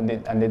extension of the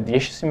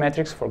adjacency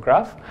matrix for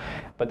graph.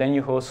 But then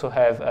you also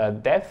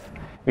have depth,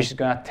 which is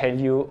going to tell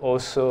you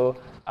also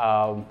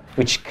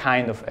which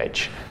kind of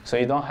edge. So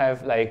you don't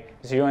have like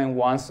 0 and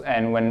 1s,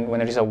 and when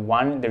there is a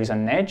 1, there is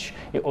an edge.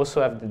 You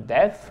also have the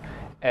depth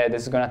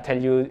that's going to tell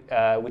you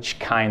which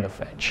kind of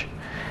edge.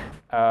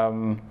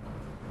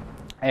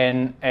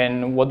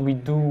 And what we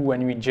do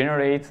when we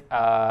generate,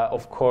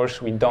 of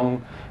course, we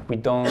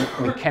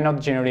cannot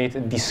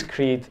generate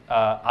discrete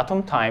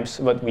atom types,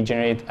 but we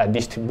generate a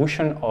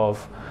distribution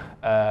of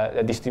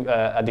a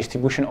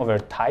distribution over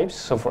types.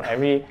 So for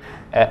every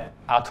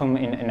atom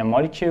in a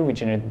molecule, we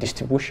generate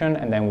distribution,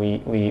 and then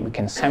we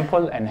can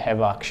sample and have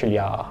actually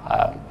a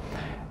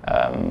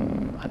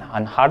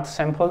hard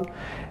sample.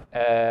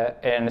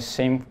 And the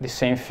same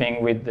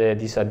thing with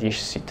this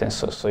adjacency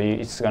tensor. So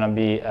it's going to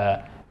be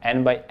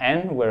n by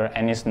n, where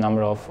n is the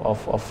number of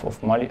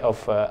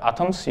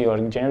atoms you are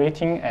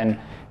generating, and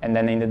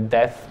then in the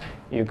depth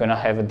you're going to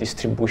have a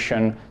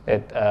distribution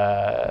that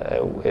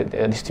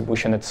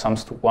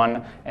sums to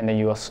 1, and then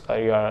you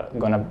are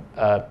going to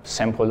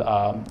sample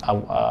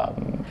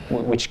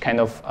which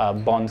kind of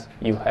bond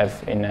you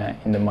have in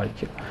the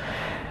molecule.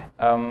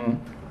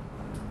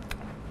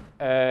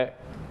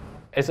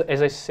 As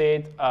I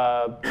said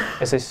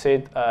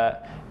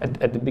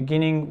at the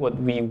beginning, what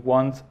we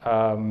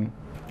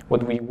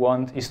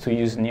want is to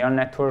use neural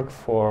network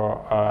for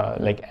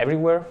like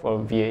everywhere, for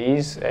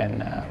VAEs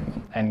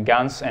and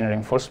GANs and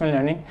reinforcement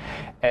learning.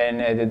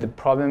 And the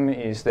problem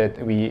is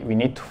that we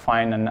need to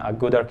find a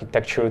good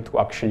architecture to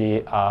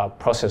actually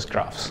process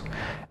graphs.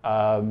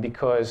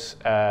 Because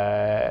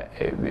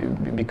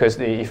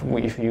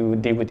if you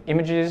deal with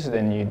images,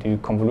 then you do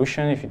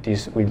convolution. If it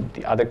is with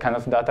the other kind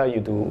of data, you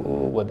do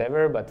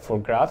whatever. But for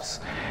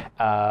graphs,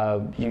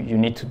 you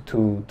need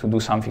to do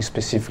something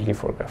specifically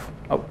for graph.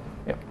 Oh,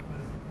 yeah.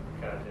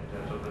 But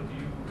do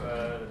you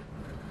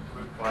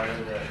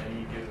require that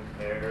any given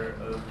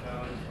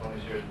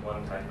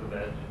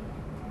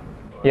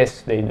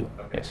Yes, they do.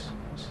 Okay. Yes.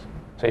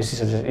 So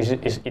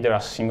it's either a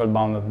single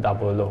bound or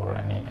double or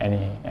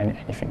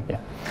anything.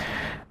 Yeah.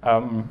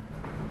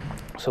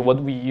 So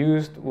what we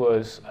used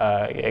was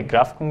a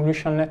graph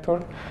convolution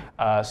network.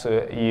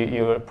 So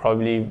you're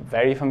probably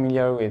very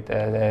familiar with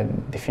the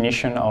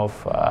definition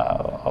of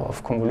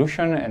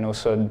convolution and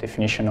also the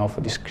definition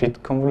of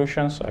discrete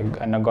convolution. So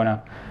I'm not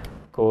gonna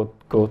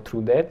go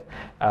through that.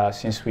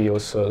 Since we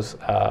also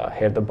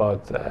heard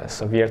about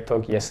Xavier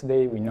talk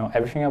yesterday, we know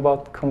everything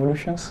about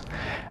convolutions.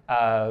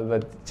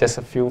 But just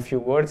a few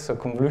words. So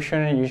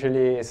convolution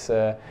usually is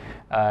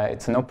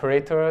it's an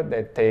operator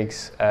that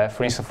takes,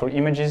 for instance, for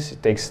images,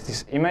 it takes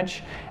this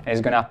image and it's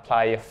going to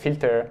apply a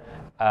filter,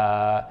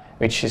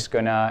 which is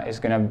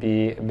gonna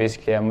be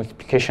basically a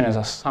multiplication as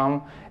a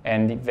sum,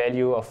 and the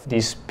value of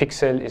this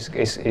pixel is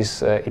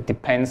it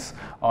depends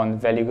on the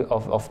value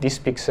of this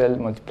pixel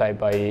multiplied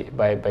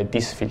by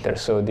this filter.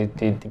 So the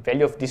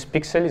value of this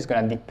pixel is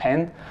going to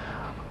depend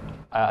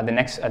at the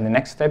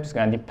next step is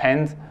going to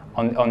depend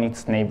on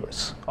its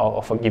neighbors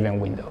of a given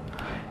window.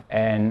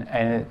 And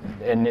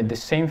the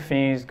same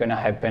thing is going to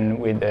happen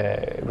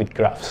with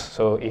graphs.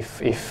 So if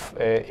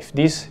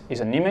this is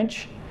an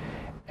image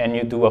and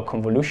you do a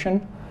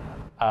convolution,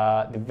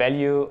 the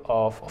value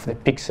of the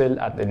pixel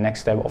at the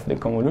next step of the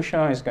convolution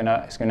is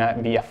gonna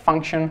be a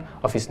function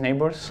of its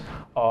neighbors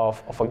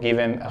of a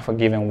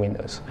given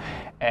windows.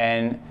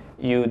 And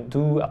you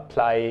do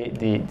apply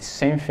the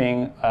same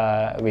thing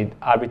with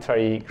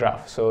arbitrary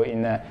graph. So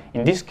in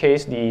this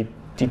case, the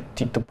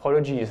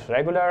topology is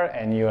regular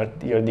and you're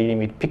dealing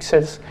with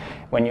pixels.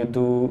 When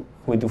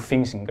we do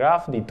things in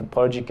graph, the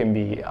topology can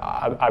be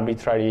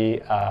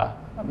arbitrary,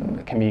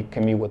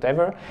 can be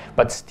whatever,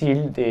 but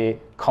still the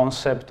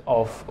concept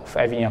of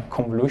having a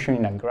convolution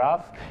in a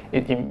graph,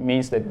 it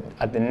means that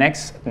at the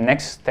next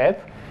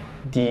step,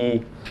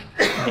 the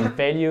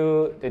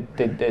value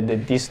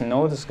that this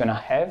node is going to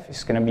have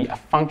is going to be a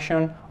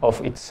function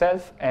of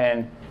itself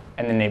and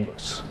the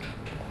neighbors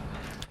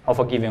of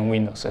a given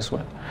windows as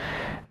well.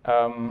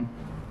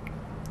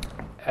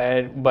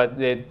 But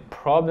the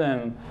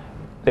problem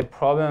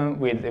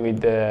with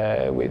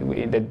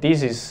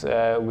this is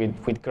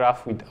with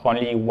graph with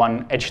only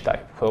one edge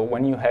type. So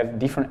when you have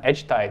different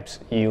edge types,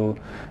 you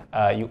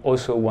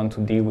also want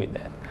to deal with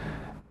that.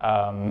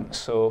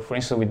 So for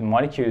instance, with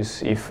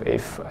molecules, if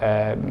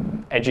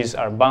edges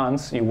are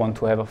bonds, you want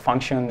to have a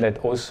function that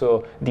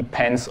also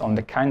depends on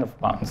the kind of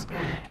bonds.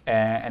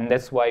 And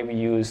that's why we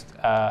used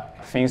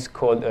things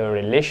called a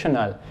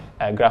relational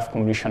graph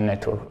convolution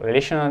network.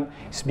 Relational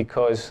is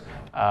because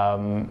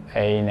in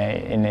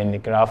the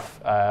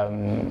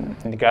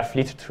graph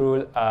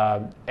literature,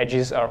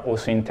 edges are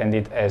also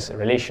intended as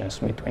relations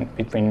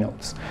between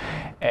nodes.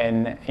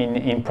 And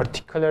in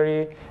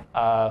particular,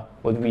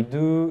 what we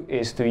do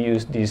is to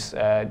use this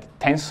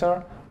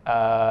tensor,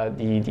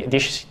 the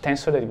adjacency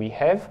tensor that we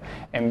have,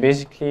 and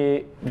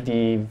basically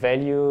the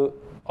value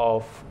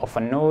of a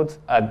node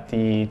at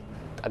the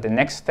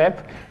next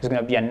step is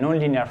going to be a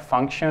nonlinear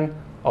function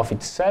of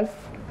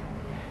itself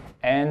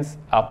and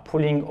a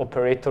pooling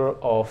operator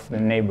of the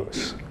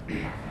neighbors.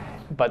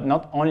 But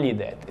not only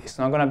that, it's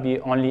not going to be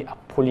only a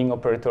pooling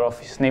operator of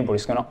its neighbor,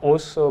 it's going to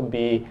also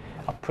be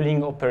a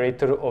pooling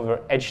operator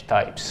over edge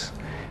types.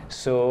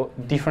 So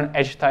different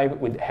edge type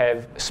would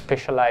have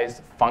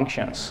specialized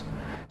functions.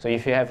 So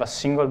if you have a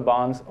single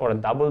bound or a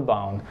double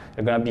bound,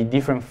 there are going to be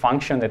different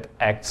function that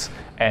acts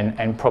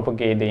and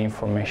propagate the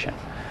information.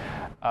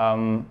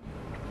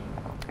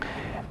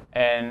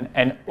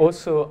 And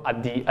also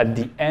at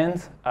the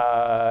end,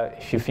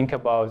 if you think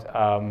about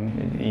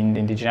in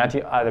the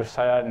generative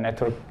adversarial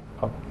network.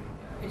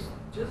 It's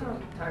just not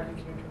entirely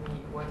clear to me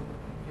when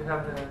you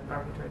have the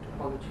arbitrary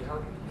topology. How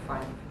do you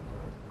define it?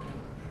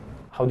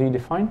 How do you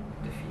define?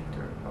 The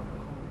filter of a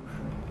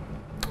convolution.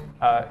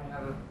 When you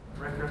have a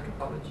regular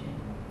topology,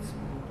 it's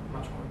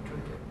much more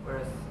intuitive,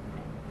 whereas if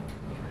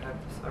you have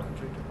this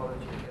arbitrary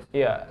topology, I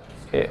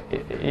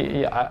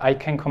guess. I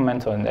can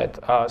comment on that.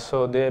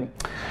 So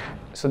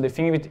the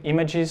thing with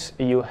images,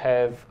 you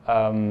have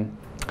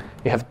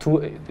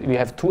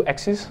two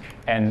axes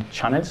and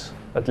channels.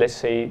 But let's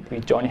say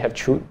we only have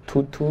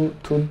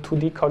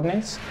 2D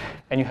coordinates,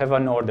 and you have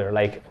an order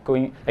like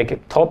going like a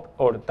top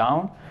or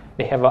down.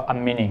 They have a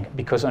meaning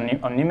because on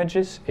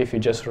images, if you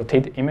just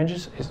rotate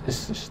images,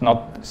 it's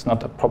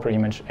not a proper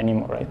image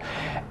anymore, right?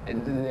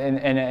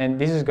 And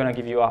this is going to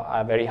give you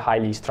a very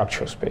highly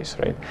structured space,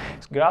 right?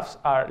 So graphs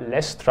are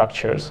less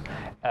structured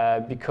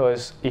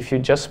because if you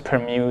just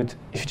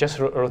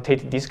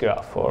rotate this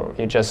graph or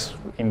you just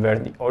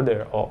invert the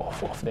order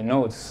of the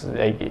nodes,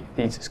 like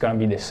it's going to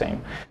be the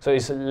same. So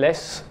it's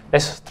less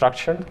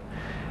structured.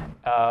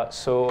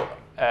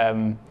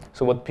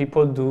 So what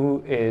people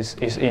do is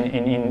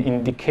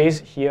in the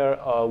case here,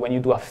 when you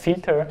do a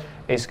filter,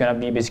 it's going to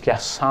be basically a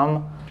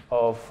sum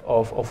of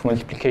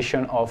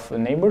multiplication of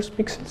neighbors'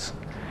 pixels.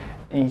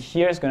 In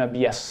here, it's going to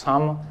be a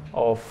sum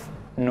of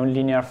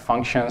nonlinear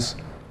functions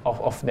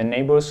of the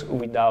neighbors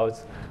without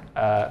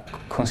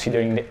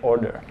considering the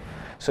order.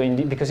 So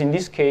because in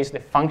this case, the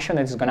function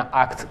that is going to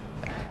act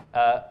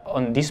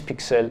on this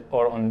pixel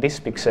or on this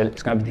pixel,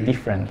 it's going to be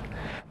different,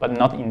 but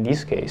not in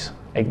this case.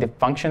 Like the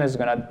function is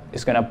gonna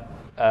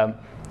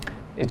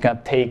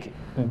take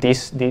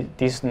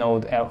this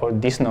node or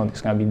this node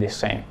is going to be the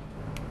same.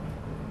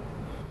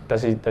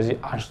 Does it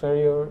answer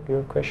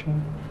your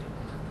question?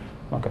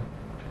 Okay.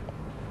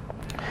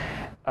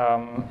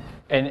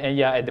 And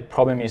yeah, the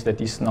problem is that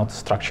it's not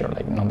structured,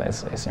 like not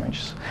as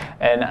images.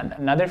 And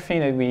another thing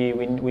that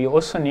we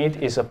also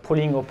need is a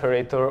pooling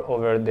operator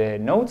over the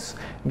nodes,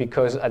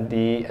 because at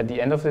the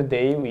end of the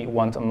day, we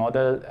want a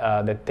model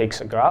that takes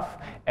a graph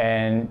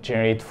and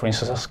generate, for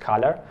instance, a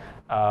scalar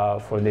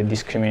for the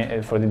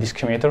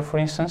discriminator, for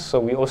instance. So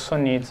we also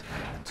need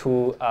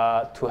to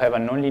have a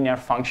nonlinear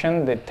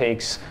function that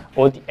takes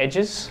all the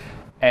edges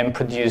and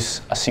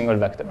produce a single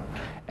vector.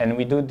 And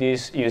we do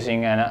this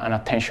using an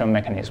attention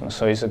mechanism.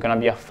 So it's going to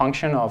be a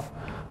function of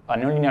a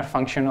nonlinear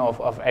function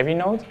of every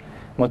node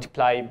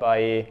multiplied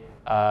by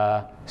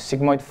a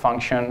sigmoid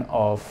function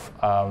of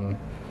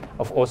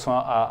also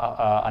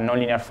a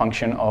nonlinear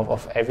function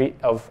of every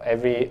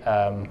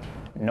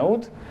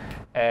node,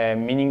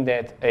 meaning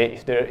that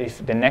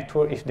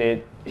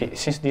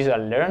since these are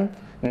learned,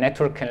 the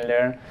network can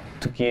learn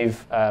to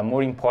give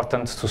more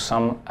importance to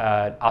some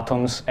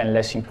atoms and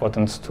less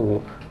importance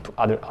to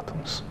other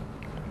atoms.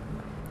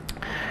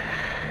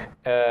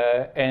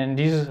 And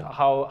this is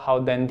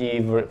how then the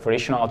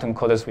variational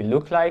autoencoders will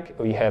look like.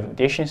 We have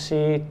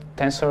adjacency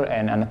tensor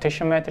and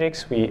annotation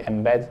matrix. We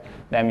embed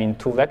them in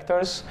two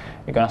vectors.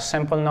 We're going to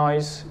sample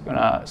noise, we're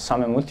going to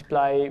sum and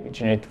multiply, we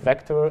generate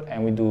vector,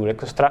 and we do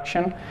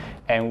reconstruction.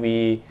 And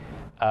the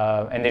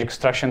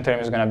reconstruction term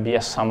is going to be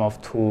a sum of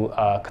two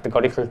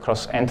categorical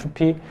cross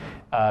entropy,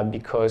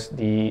 because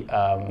these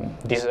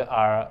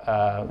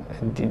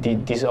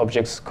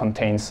objects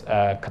contains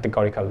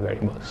categorical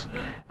variables,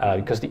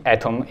 because the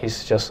atom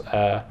is just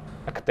a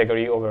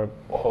category over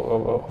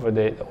all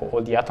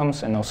the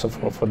atoms, and also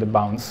for the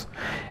bounds.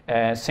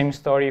 Same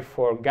story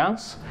for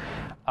GANs.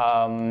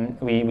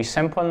 We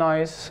sample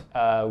noise,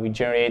 we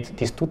generate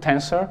these two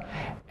tensor.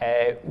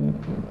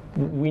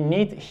 We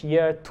need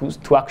here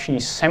to actually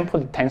sample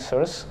the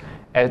tensors,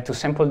 to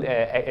sample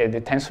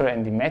the tensor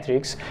and the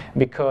matrix,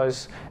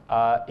 because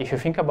if you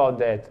think about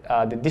that,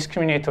 the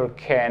discriminator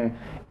can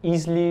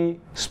easily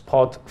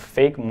spot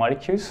fake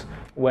molecules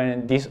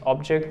when these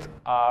objects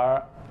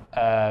are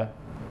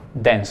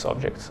dense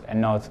objects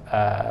and not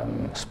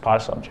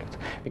sparse objects.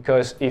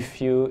 Because if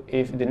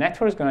the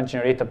network is going to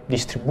generate a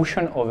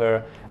distribution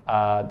over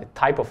the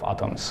type of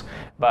atoms,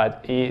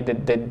 but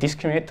the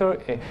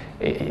discriminator,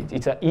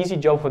 it's an easy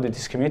job for the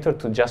discriminator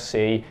to just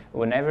say,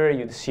 whenever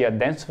you see a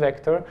dense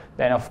vector,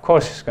 then of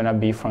course it's going to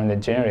be from the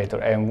generator,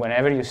 and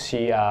whenever you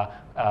see a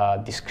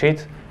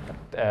discrete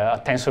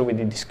tensor with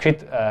the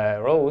discrete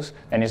rows,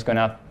 then it's going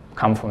to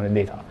come from the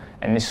data.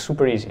 And it's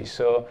super easy.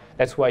 So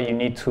that's why you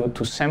need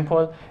to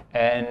sample,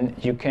 and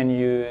you can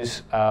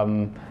use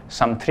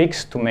some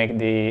tricks to make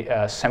the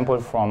sample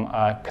from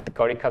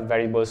categorical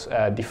variables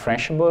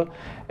differentiable.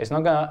 It's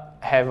not going to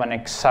have an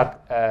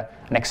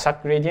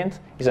exact gradient.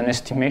 It's an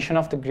estimation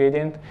of the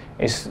gradient.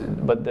 It's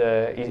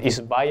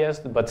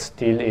biased, but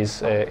still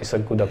is a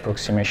good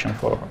approximation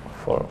for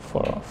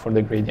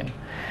the gradient.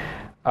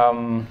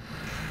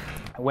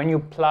 When you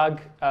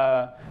plug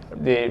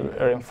the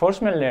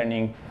reinforcement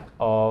learning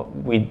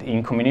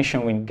in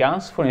combination with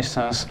GANs, for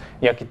instance,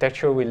 the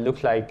architecture will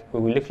look like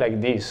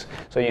this.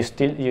 So as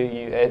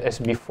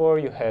before,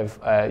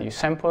 you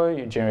sample,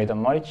 you generate the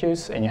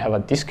molecules, and you have a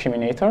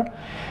discriminator,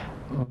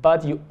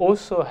 but you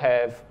also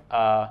have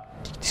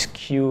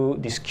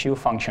this Q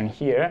function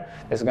here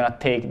that's going to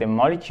take the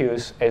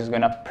molecules and is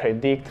going to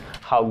predict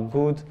how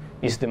good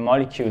is the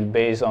molecule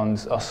based on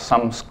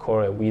some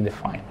score we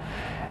define.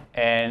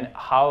 And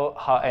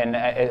and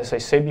as I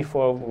said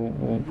before,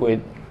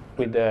 with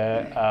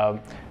the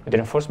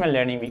reinforcement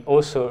learning, we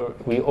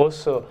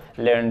also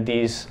learn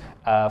this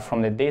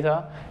from the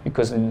data,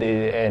 because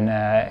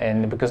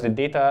because the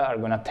data are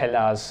going to tell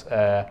us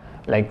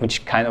like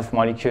which kind of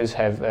molecules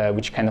have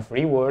which kind of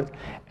reward,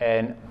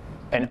 and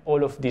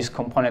all of these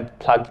components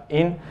plugged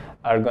in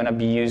are going to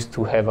be used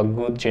to have a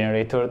good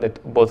generator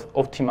that both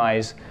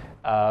optimize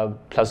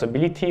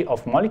plausibility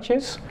of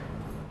molecules,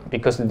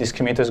 because the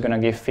discriminator is going to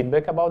give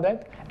feedback about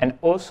that, and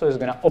also is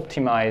going to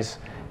optimize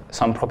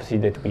some property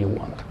that we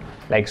want,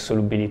 like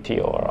solubility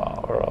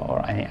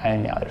or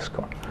any other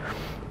score.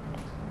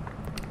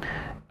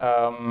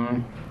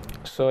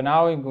 So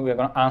now we're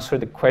going to answer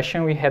the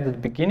question we had at the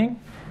beginning.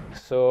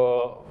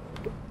 So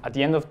at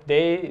the end of the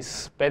day,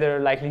 is better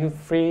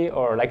likelihood-free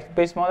or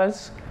likelihood-based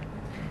models?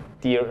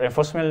 The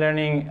reinforcement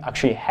learning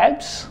actually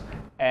helps,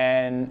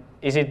 and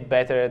is it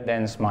better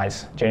than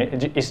SMILES?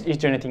 Is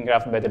generating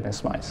graph better than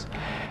SMILES?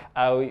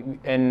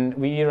 And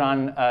we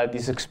run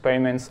these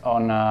experiments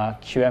on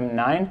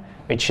QM9,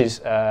 which is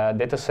a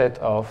data set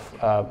of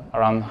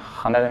around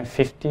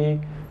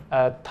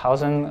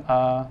 150,000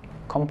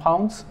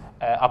 compounds,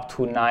 up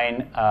to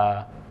 9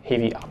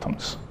 heavy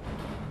atoms.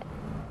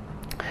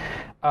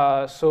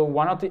 So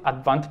one of the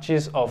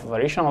advantages of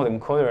variational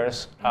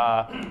auto-encoders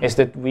is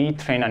that we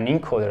train an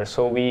encoder.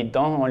 So we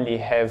don't only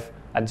have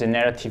a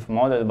generative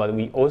model, but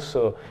we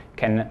also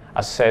can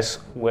assess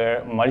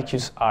where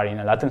molecules are in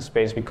a latent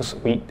space because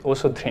we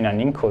also train an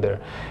encoder.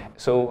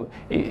 So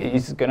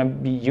it's going to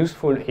be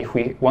useful if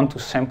we want to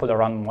sample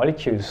around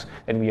molecules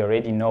that we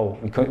already know.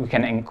 We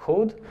can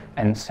encode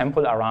and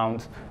sample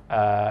around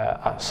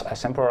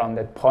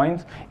that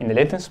point in the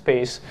latent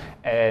space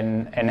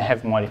and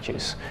have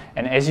molecules.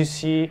 And as you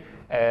see,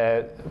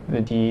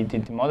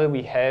 the model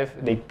we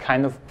have, they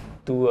kind of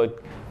do a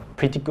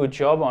pretty good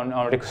job on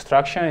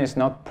reconstruction. It's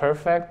not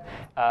perfect,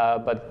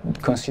 but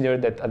consider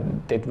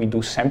that we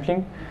do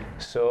sampling.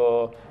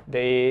 So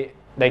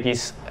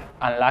it's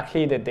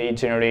unlikely that they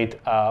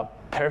generate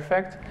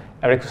perfect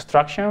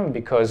reconstruction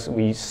because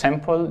we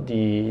sample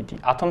the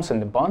atoms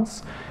and the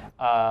bonds,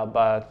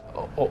 but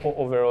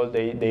overall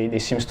they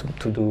seem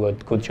to do a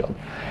good job.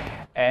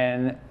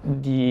 And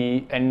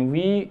when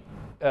we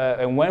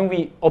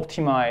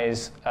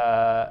optimize,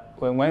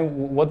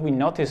 what we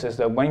notice is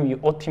that when we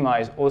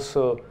optimize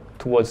also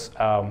towards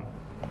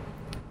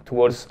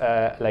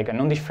like a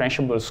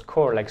non-differentiable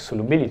score like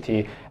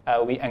solubility,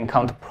 we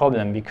encounter a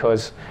problem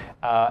because,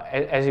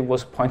 as it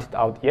was pointed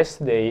out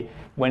yesterday,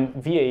 when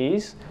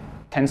VAEs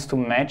tends to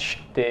match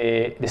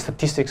the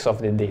statistics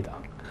of the data.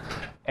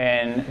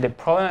 And the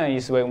problem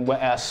is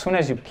as soon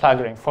as you plug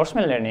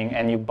reinforcement learning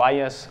and you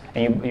bias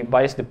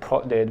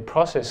the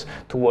process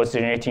towards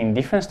generating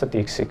different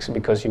statistics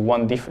because you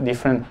want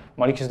different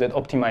molecules that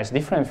optimize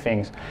different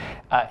things,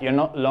 you're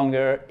no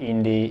longer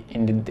in the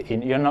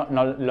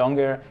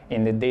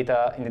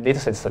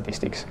dataset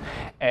statistics,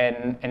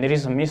 and there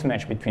is a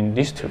mismatch between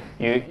these two.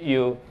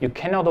 You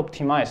cannot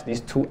optimize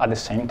these two at the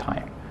same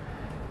time.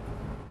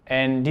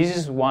 And this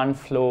is one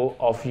flaw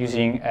of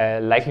using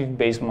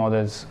likelihood-based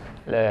models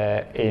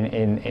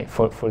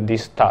for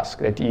this task.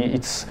 That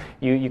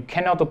you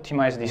cannot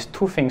optimize these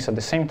two things at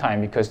the same time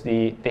because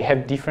they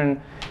have different.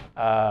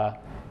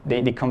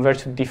 They converge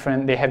to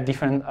different. They have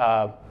different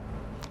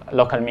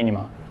local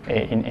minima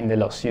in the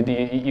loss. You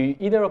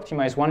either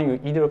optimize one, or you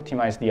either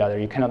optimize the other.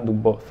 You cannot do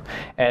both.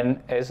 And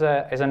as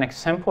an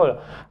example,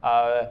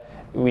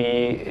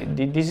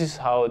 this is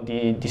how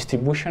the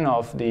distribution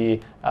of the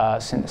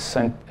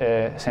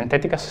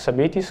synthetic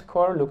accessibility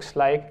score looks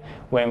like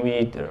when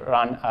we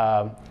run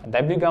a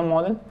WGAM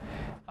model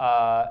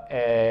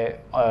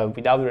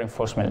without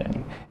reinforcement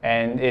learning.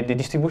 And the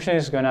distribution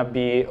is going to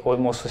be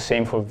almost the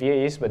same for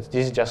VAEs, but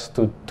this is just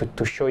to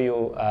show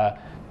you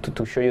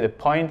the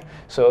point.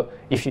 So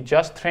if you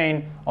just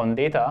train on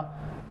data,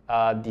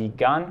 the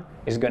GAN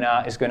is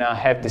gonna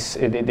have this.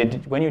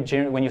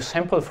 When you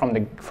sample from the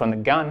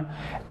GAN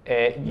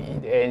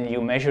and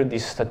you measure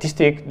this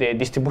statistic, the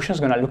distribution is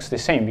gonna look the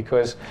same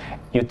because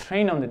you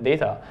train on the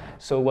data.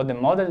 So what the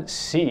model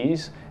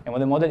sees and what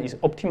the model is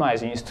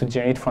optimizing is to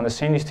generate from the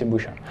same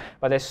distribution.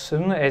 But as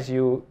soon as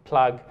you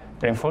plug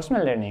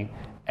reinforcement learning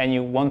and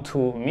you want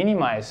to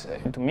minimize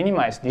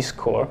this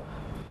score,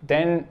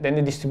 then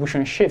the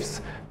distribution shifts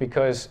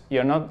because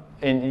you're not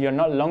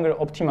longer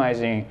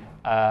optimizing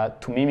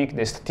to mimic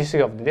the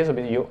statistic of the data,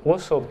 but you're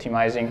also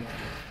optimizing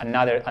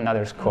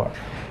another score.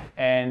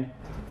 And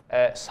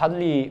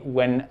sadly,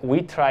 when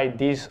we tried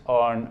this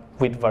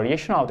with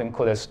variational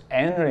auto-encoders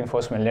and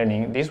reinforcement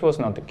learning, this was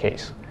not the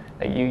case.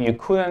 Like you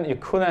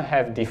couldn't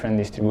have different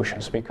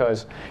distributions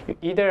because you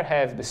either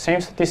have the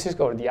same statistics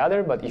or the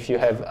other, but if you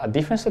have a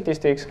different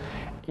statistics,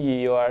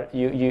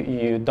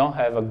 you don't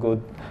have a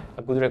good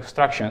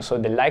reconstruction. So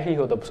the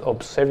likelihood of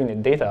observing the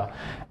data,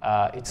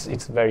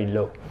 it's very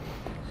low.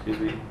 Excuse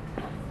me.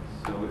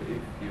 So if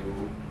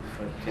you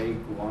take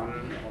one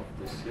of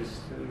the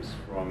systems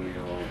from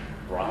your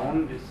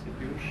Brown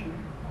distribution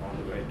all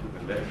the way to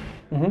the left,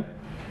 and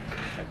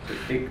I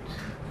predict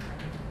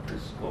the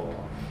score,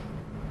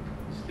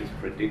 is this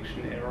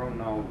prediction error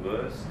now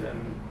worse than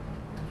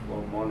for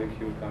a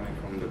molecule coming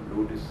from the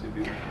blue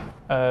distribution?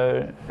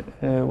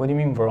 What do you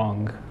mean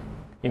wrong?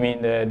 You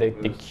mean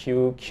the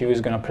Q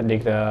is going to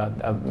predict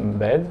a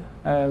bad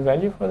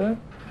value for that?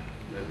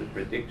 The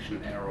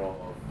prediction error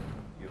of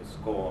your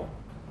score.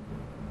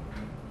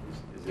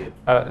 Is it?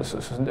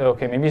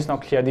 Okay, maybe it's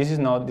not clear. This is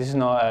not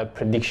a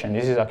prediction.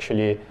 This is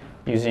actually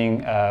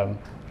using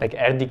like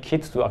RD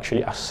kits to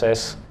actually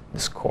assess the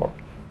score.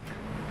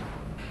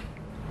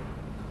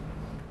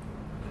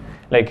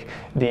 Like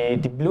the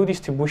blue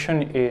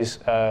distribution is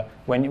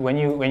when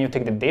you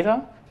take the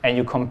data and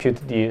you compute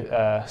the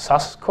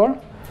SAS score.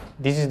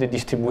 This is the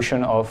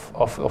distribution of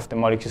the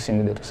molecules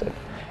in the dataset.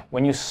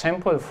 When you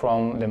sample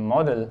from the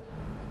model,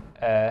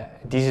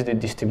 this is the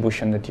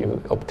distribution that you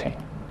obtain.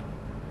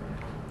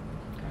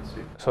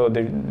 So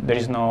there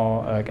is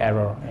no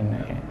error in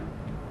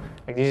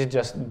like this is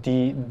just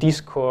the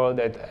score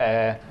that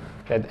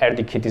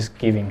RDKit is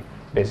giving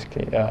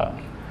basically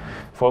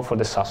for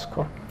the SAS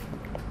score.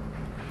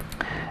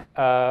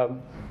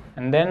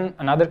 And then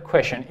another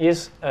question: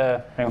 is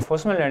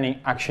reinforcement learning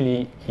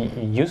actually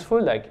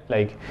useful? Like,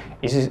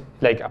 is it,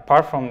 like,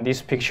 apart from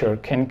this picture,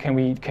 can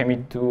we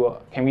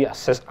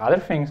assess other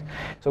things?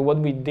 So what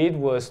we did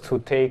was to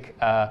take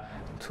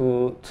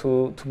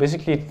to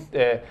basically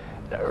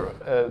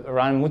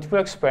run multiple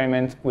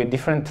experiments with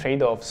different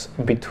trade-offs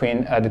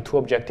between the two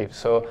objectives.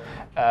 So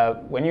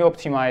when you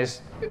optimize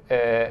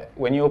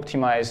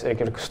like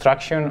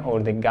reconstruction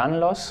or the GAN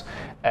loss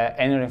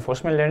and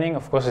reinforcement learning,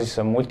 of course, it's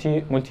a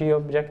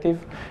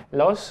multi-objective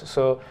loss.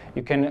 So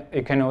you can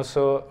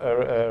also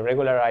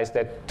regularize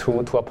that to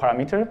a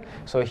parameter.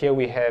 So here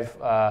we have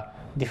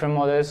different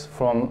models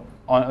from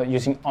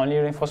using only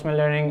reinforcement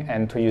learning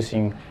and to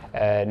using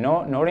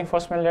no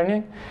reinforcement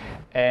learning.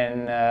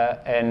 And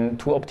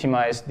to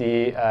optimize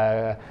the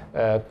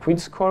QUID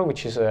score,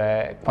 which is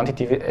a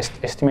quantitative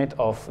estimate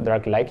of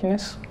drug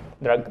likeliness.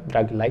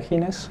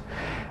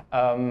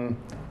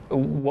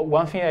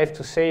 One thing I have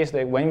to say is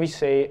that when we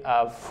say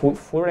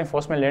full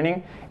reinforcement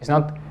learning, it's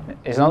not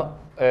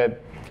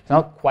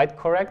quite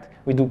correct.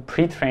 We do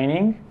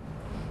pre-training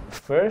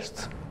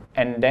first,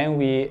 and then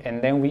we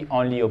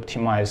only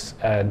optimize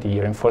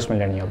the reinforcement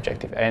learning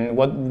objective. And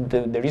what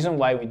the reason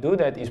why we do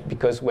that is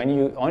because when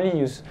you only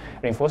use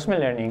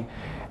reinforcement learning,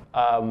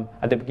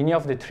 at the beginning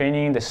of the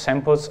training, the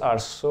samples are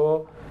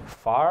so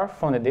far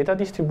from the data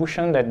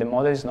distribution that the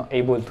model is not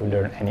able to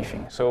learn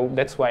anything. So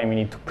that's why we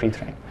need to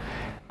pre-train.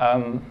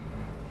 And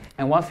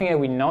one thing that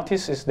we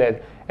notice is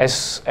that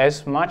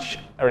as much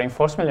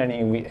reinforcement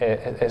learning we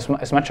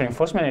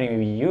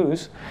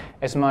use,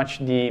 as much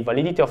the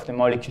validity of the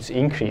molecules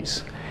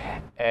increase,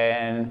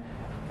 and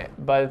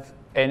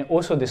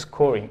also the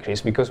score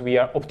increase because we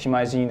are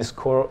optimizing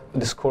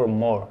the score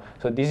more.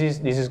 So this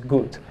is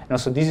good, and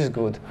also this is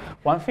good.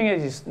 One thing that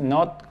is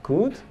not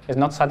good, is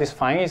not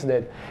satisfying, is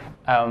that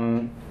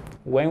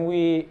when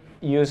we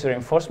use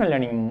reinforcement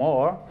learning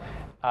more,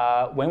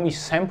 when we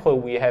sample,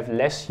 we have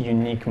less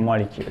unique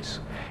molecules,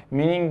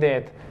 meaning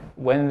that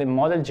when the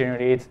model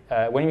generates,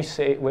 when we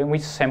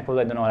sample,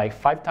 I don't know, like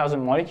 5,000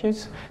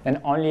 molecules,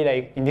 then only,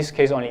 like in this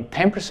case, only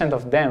 10%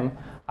 of them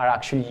are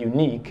actually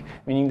unique,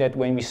 meaning that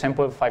when we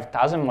sample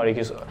 5,000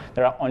 molecules,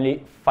 there are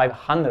only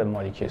 500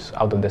 molecules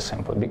out of the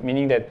sample,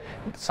 meaning that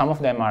some of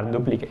them are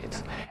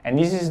duplicates. And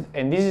this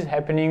is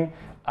happening.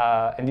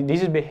 And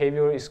this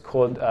behavior is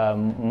called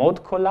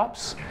mode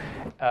collapse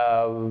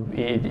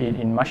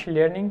in machine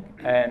learning,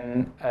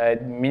 and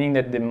meaning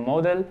that the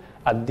model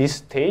at this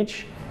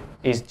stage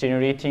is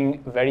generating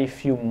very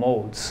few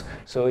modes.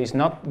 So it's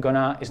not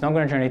gonna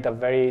generate a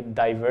very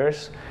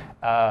diverse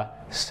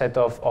set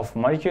of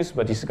molecules,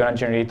 but it's gonna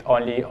generate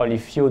only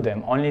few of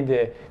them, only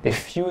the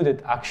few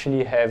that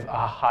actually have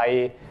a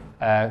high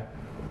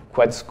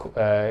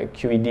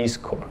QED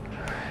score.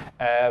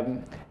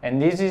 And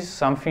this is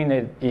something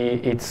that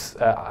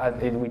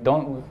we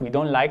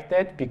don't like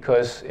that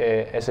because,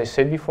 as I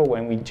said before,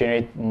 when we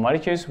generate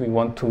molecules, we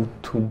want to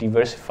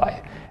diversify,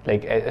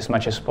 like as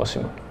much as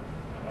possible.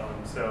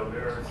 So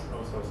there's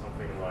also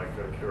something like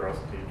a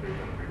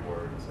curiosity-driven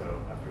reward.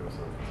 So after a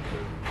certain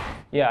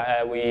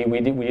yeah, we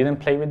didn't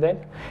play with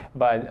that,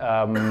 but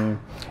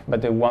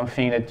the one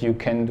thing that you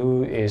can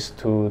do is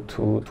to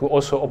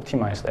also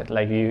optimize that.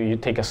 Like you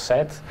take a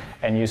set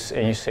and you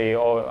say,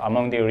 oh,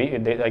 among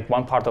like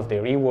one part of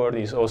the reward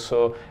is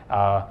also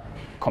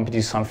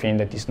computing something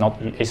that is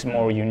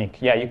more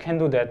unique. Yeah, you can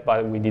do that,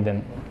 but we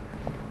didn't.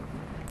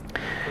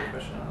 Quick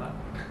question on that.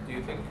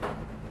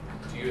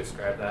 Do you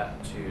ascribe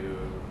that to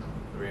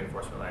the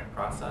reinforcement learning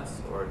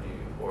process, or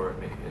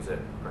is it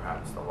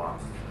perhaps the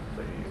loss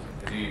that you're using?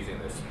 Because you're using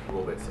this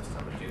rule-based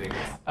system, but do you think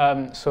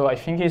it's so I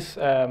think it's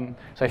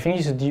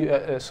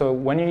due. So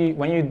when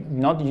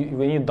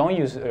you don't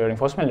use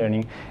reinforcement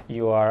learning,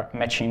 you are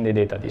matching the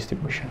data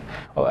distribution.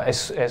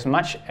 As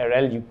much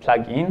RL you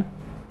plug in,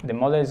 the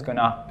model is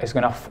gonna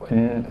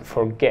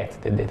forget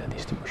the data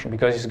distribution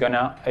because it's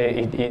gonna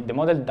the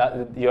model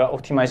that you are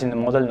optimizing the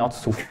model not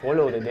to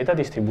follow the data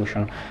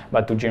distribution,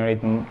 but to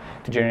generate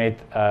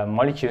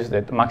molecules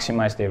that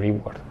maximize the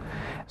reward.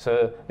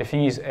 So the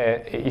thing is,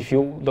 if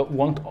you don't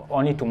want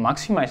only to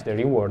maximize the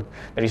reward,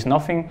 there is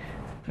nothing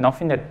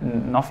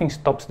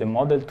stops the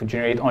model to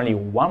generate only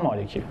one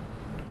molecule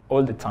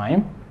all the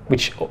time,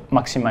 which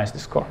maximizes the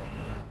score.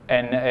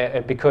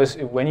 And because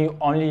when you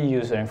only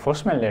use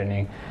reinforcement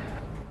learning,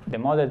 the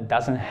model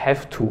doesn't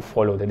have to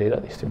follow the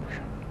data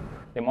distribution.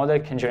 The model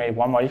can generate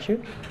one molecule.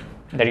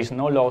 There is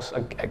no loss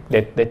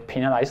that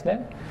penalizes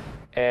that,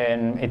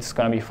 and it's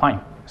going to be fine.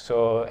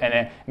 So,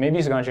 and maybe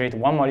it's going to generate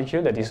one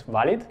molecule that is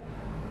valid,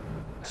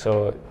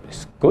 so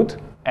it's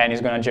good, and it's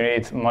going to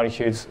generate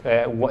molecules,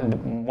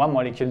 one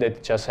molecule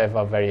that just have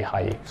a very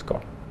high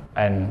score.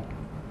 And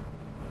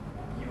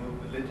your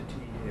validity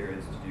here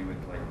is to do with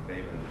like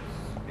valence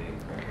being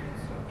correct.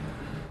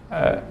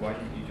 So why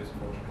don't you just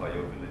multiply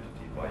your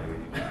validity by your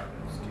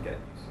uniqueness to get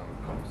you some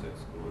composite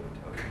score that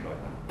tells you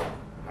like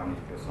how many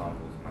of your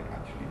samples might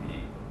actually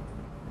be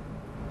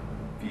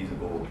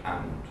feasible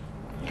and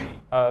unique?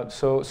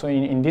 So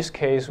in this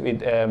case,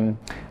 with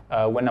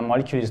when a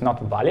molecule is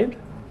not valid,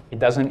 it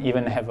doesn't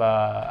even have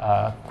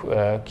a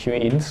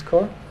QE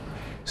score.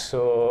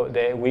 So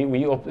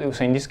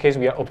so in this case,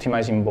 we are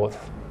optimizing both.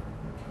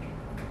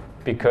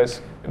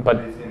 Because, but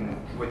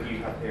what you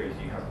have here is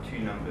you have two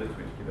numbers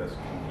which give us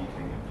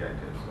competing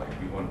objectives.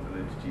 Like we want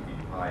validity to be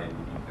high and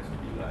uniqueness to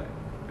be low.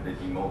 But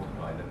if you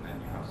multiply them, then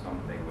you have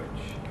something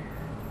which.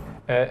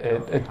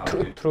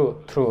 True.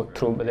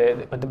 But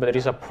there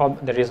is a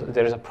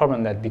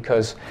problem that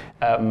because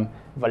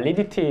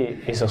validity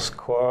is a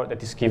score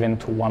that is given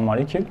to one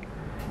molecule.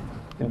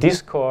 This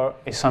score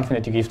is something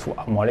that you give to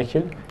a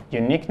molecule.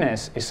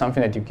 Uniqueness is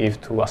something that you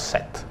give to a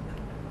set.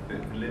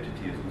 But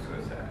validity is also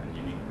a set, and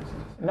uniqueness is a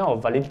set. No,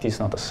 validity is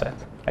not a set.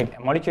 Like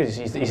a molecule is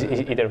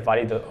either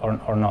valid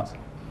or not.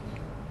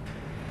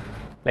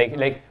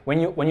 Like when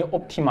you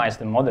optimize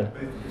the model. I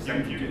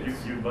think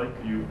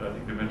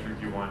the metric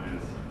you want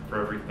is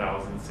for every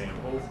 1,000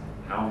 samples,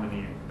 how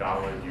many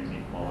valid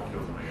unique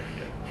molecules am I going to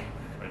get?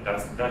 Right?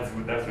 That's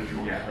what you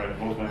want, right?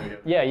 Both when we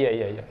get.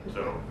 Yeah.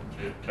 So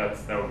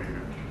that would be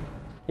good.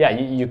 Yeah,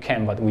 you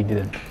can, but we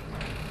didn't.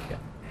 Yeah.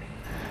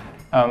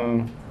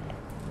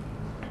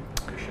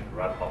 We should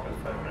wrap up in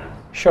 5 minutes.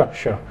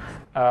 Sure.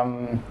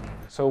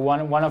 So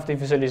one of the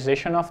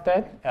visualization of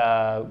that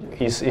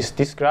is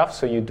this graph.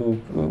 So you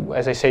do,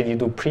 as I said, you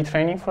do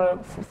pre-training for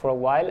a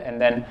while, and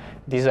then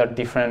these are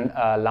different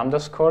lambda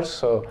scores.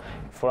 So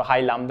for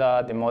high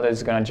lambda, the model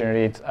is going to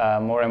generate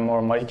more and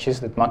more molecules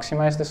that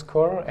maximize the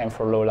score, and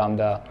for low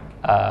lambda,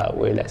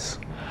 way less.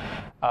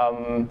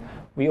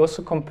 We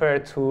also compare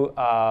to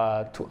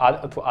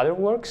other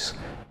works,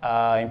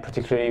 in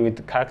particular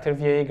with character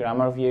VA,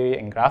 grammar VA,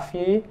 and graph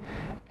VA,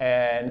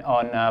 and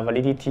on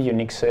validity,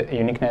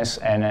 uniqueness,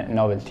 and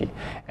novelty.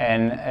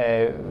 And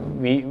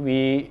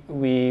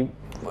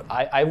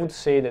I would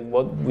say that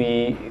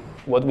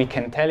what we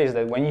can tell is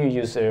that when you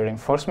use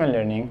reinforcement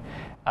learning,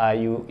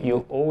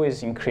 you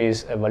always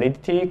increase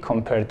validity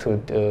compared to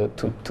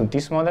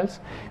these models,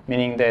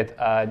 meaning that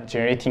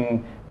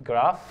generating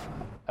graph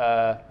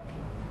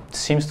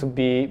seems to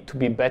be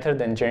better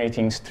than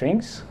generating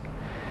strings,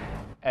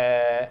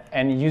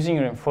 and using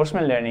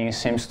reinforcement learning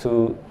seems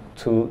to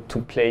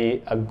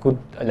play a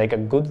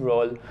good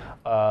role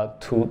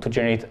to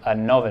generate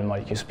novel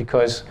molecules,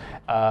 because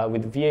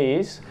with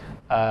VAs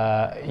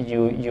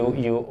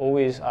you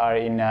always are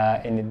in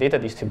the data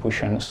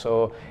distribution,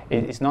 so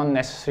it's not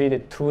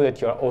necessarily true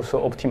that you are also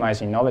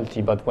optimizing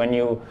novelty, but when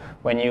you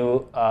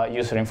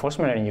use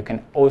reinforcement learning, you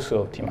can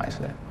also optimize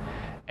that.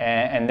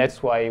 And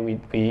that's why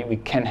we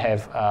can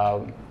have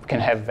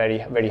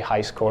very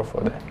high score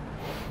for that.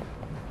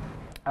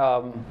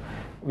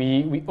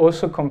 We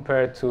also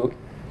compare to.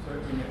 So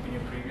in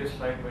your previous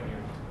slide,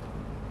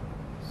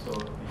 so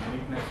the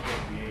uniqueness of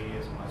VA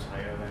is much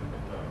higher than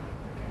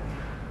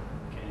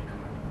can you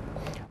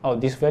comment? Oh,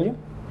 this value?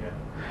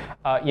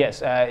 Yeah.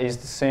 Yes, it's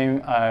the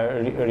same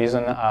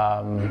reason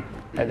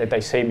that I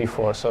say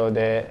before. So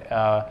the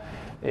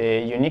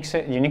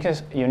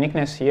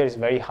uniqueness here is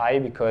very high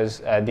because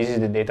this is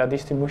the data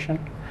distribution.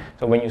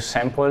 So when you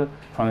sample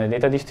from the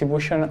data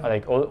distribution,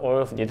 like all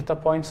of the data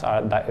points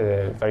are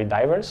very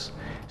diverse.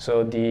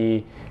 So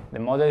the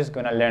model is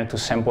going to learn to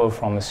sample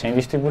from the same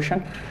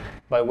distribution.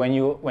 But when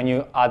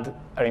you add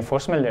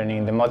reinforcement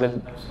learning, the model.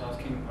 I was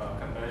asking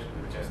comparison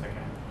with just the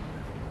CAN.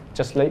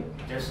 Just like.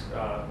 Just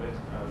with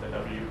the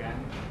W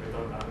CAN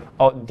without W.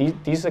 Oh,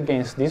 this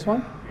against this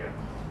one?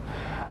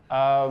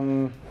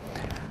 Yeah.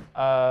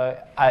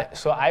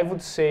 So I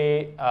would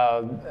say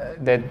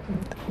that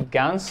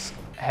GANs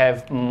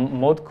have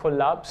mode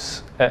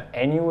collapse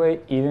anyway,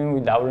 even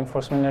without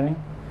reinforcement learning.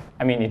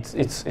 I mean,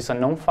 it's a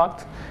known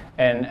fact,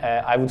 and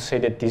I would say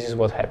that this is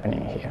what's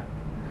happening here.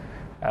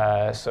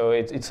 So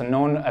it's a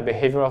known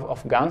behavior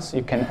of GANs.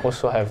 You can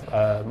also have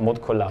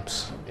mode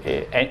collapse,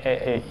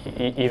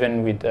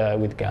 even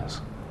with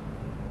GANs.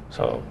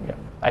 So yeah,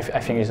 I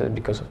think it's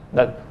because of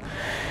that.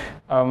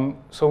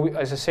 So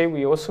as I say,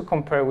 we also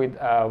compare with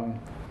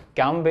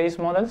GAN-based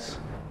models.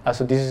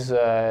 So this is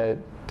a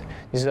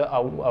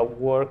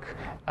work,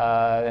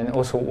 and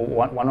also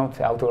one of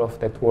the authors of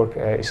that work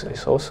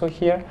is also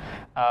here.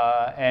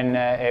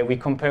 And we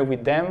compare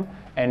with them,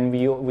 and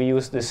we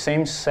use the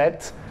same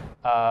set,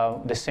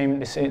 the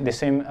same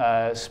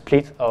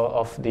split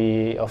of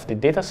the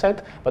data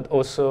set, but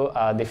also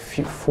the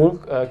full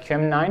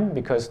QM9,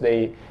 because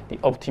they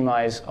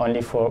optimize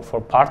only for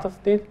part of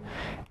it.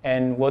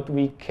 And what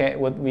we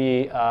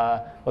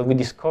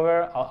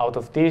discover out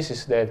of this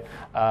is that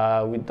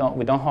we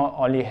don't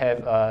only have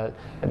a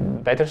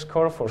better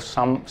score for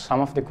some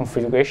of the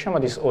configuration,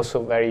 but it's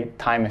also very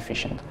time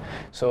efficient.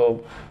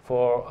 So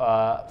for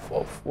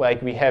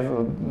like we have,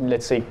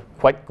 let's say,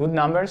 quite good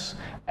numbers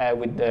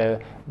with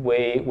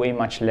way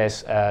much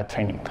less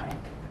training time.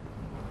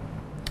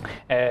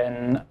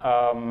 And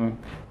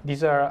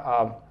these are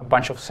a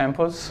bunch of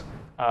samples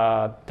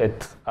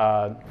that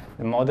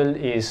the model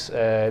is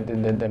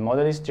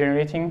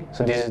generating.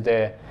 So this is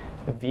the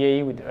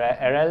VAE with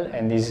RL,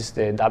 and this is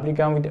the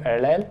WGAN with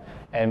RLL,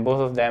 and both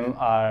of them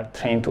are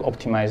trained to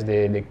optimize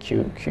the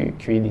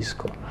QED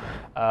score.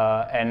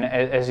 And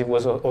as it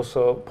was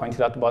also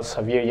pointed out about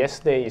Xavier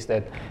yesterday, is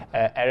that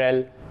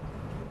RL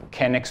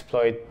can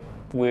exploit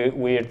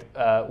weird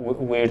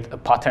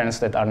patterns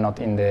that are not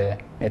in the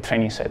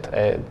training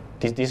set.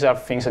 These are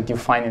things that you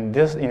find in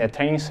the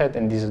training set,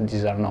 and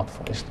these are not,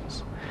 for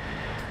instance.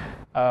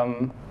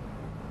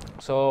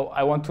 So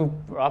I want to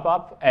wrap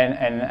up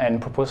and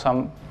propose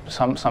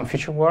some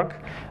future work.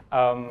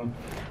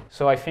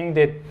 So I think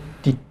that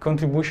the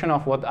contribution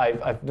of what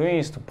I'm doing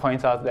is to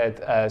point out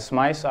that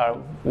SMICE are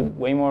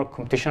way more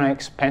computationally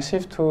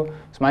expensive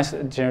SMICE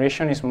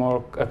generation is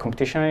more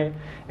computationally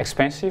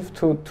expensive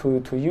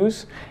to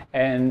use,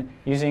 and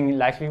using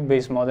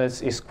likelihood-based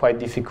models is quite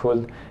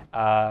difficult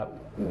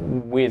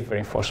with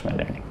reinforcement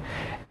learning.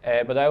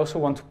 But I also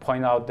want to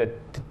point out that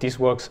this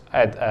works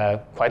at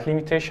quite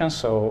limitations.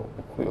 So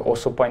we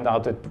also point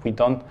out that we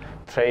don't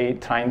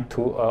trying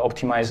to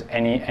optimize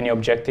any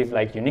objective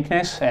like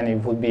uniqueness, and it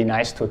would be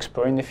nice to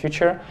explore in the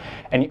future.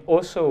 And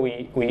also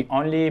we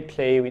only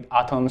play with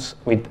atoms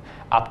with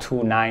up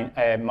to 9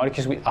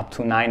 molecules with up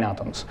to 9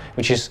 atoms,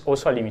 which is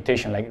also a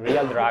limitation. Like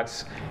real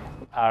drugs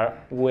are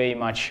way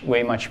much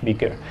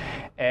bigger.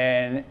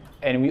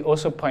 And we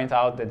also point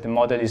out that the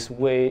model is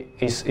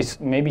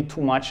maybe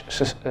too much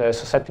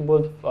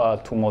susceptible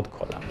to mode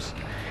collapse.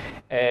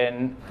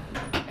 And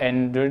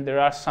there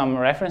are some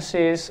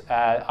references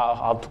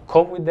how to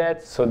cope with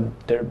that. So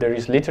there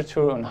is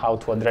literature on how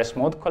to address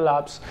mode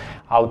collapse,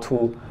 how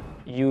to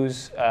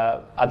use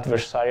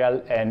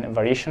adversarial and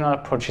variational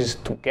approaches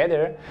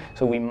together.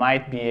 So we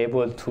might be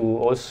able to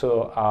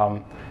also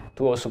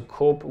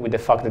cope with the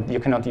fact that you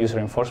cannot use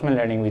reinforcement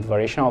learning with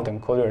variational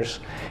auto-encoders,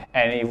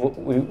 and it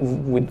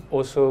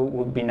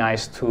would be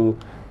nice to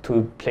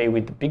play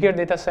with bigger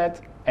data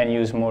set and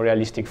use more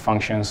realistic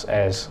functions,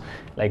 as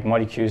like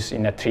molecules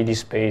in a 3D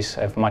space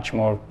have much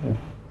more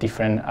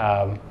different.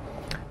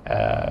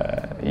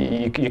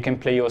 You can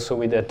play also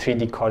with the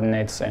 3D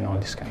coordinates and all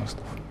this kind of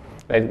stuff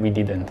that we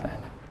didn't.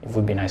 It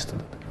would be nice to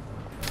do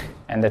that.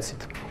 And that's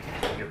it.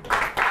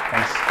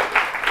 Thanks.